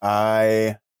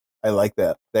 I like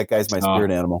that. That guy's my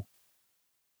spirit animal.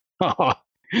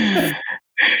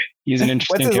 He's an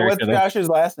interesting character. What's Josh's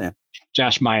last name?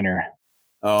 Josh Miner.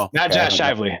 Oh, not Josh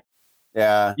Shively.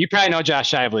 Yeah. You probably know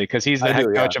Josh Shively because he's the head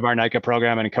coach of our NICA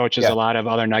program and coaches a lot of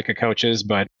other NICA coaches.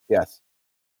 But yes,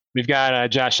 we've got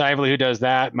Josh Shively who does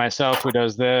that, myself who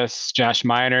does this, Josh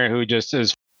Miner who just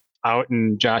is out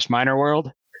in Josh Miner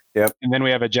world. Yep. And then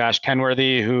we have a Josh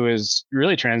Kenworthy who is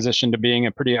really transitioned to being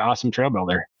a pretty awesome trail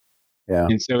builder. Yeah.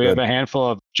 And so we have a handful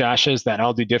of Joshes that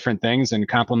all do different things and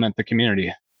complement the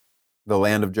community. The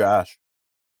land of Josh.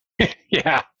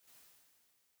 Yeah.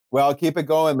 Well, keep it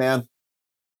going, man.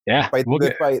 Yeah. Fight the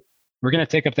good fight. We're going to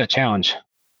take up that challenge.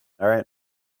 All right.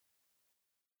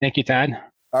 Thank you, Todd.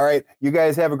 All right. You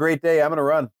guys have a great day. I'm going to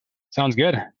run. Sounds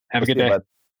good. Have a good day.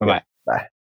 Bye-bye. Bye.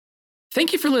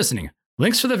 Thank you for listening.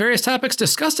 Links for the various topics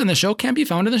discussed in the show can be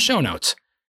found in the show notes.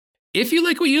 If you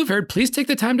like what you've heard, please take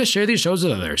the time to share these shows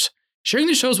with others. Sharing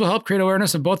these shows will help create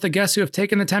awareness of both the guests who have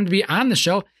taken the time to be on the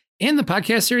show and the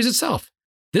podcast series itself.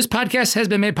 This podcast has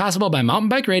been made possible by Mountain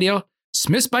Bike Radio,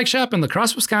 Smith's Bike Shop in La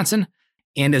Crosse, Wisconsin,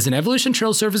 and is an Evolution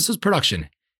Trail Services production.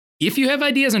 If you have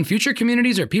ideas on future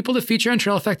communities or people to feature on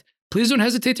Trail Effect, please don't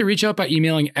hesitate to reach out by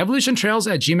emailing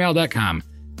evolutiontrails@gmail.com.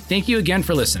 Thank you again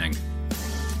for listening.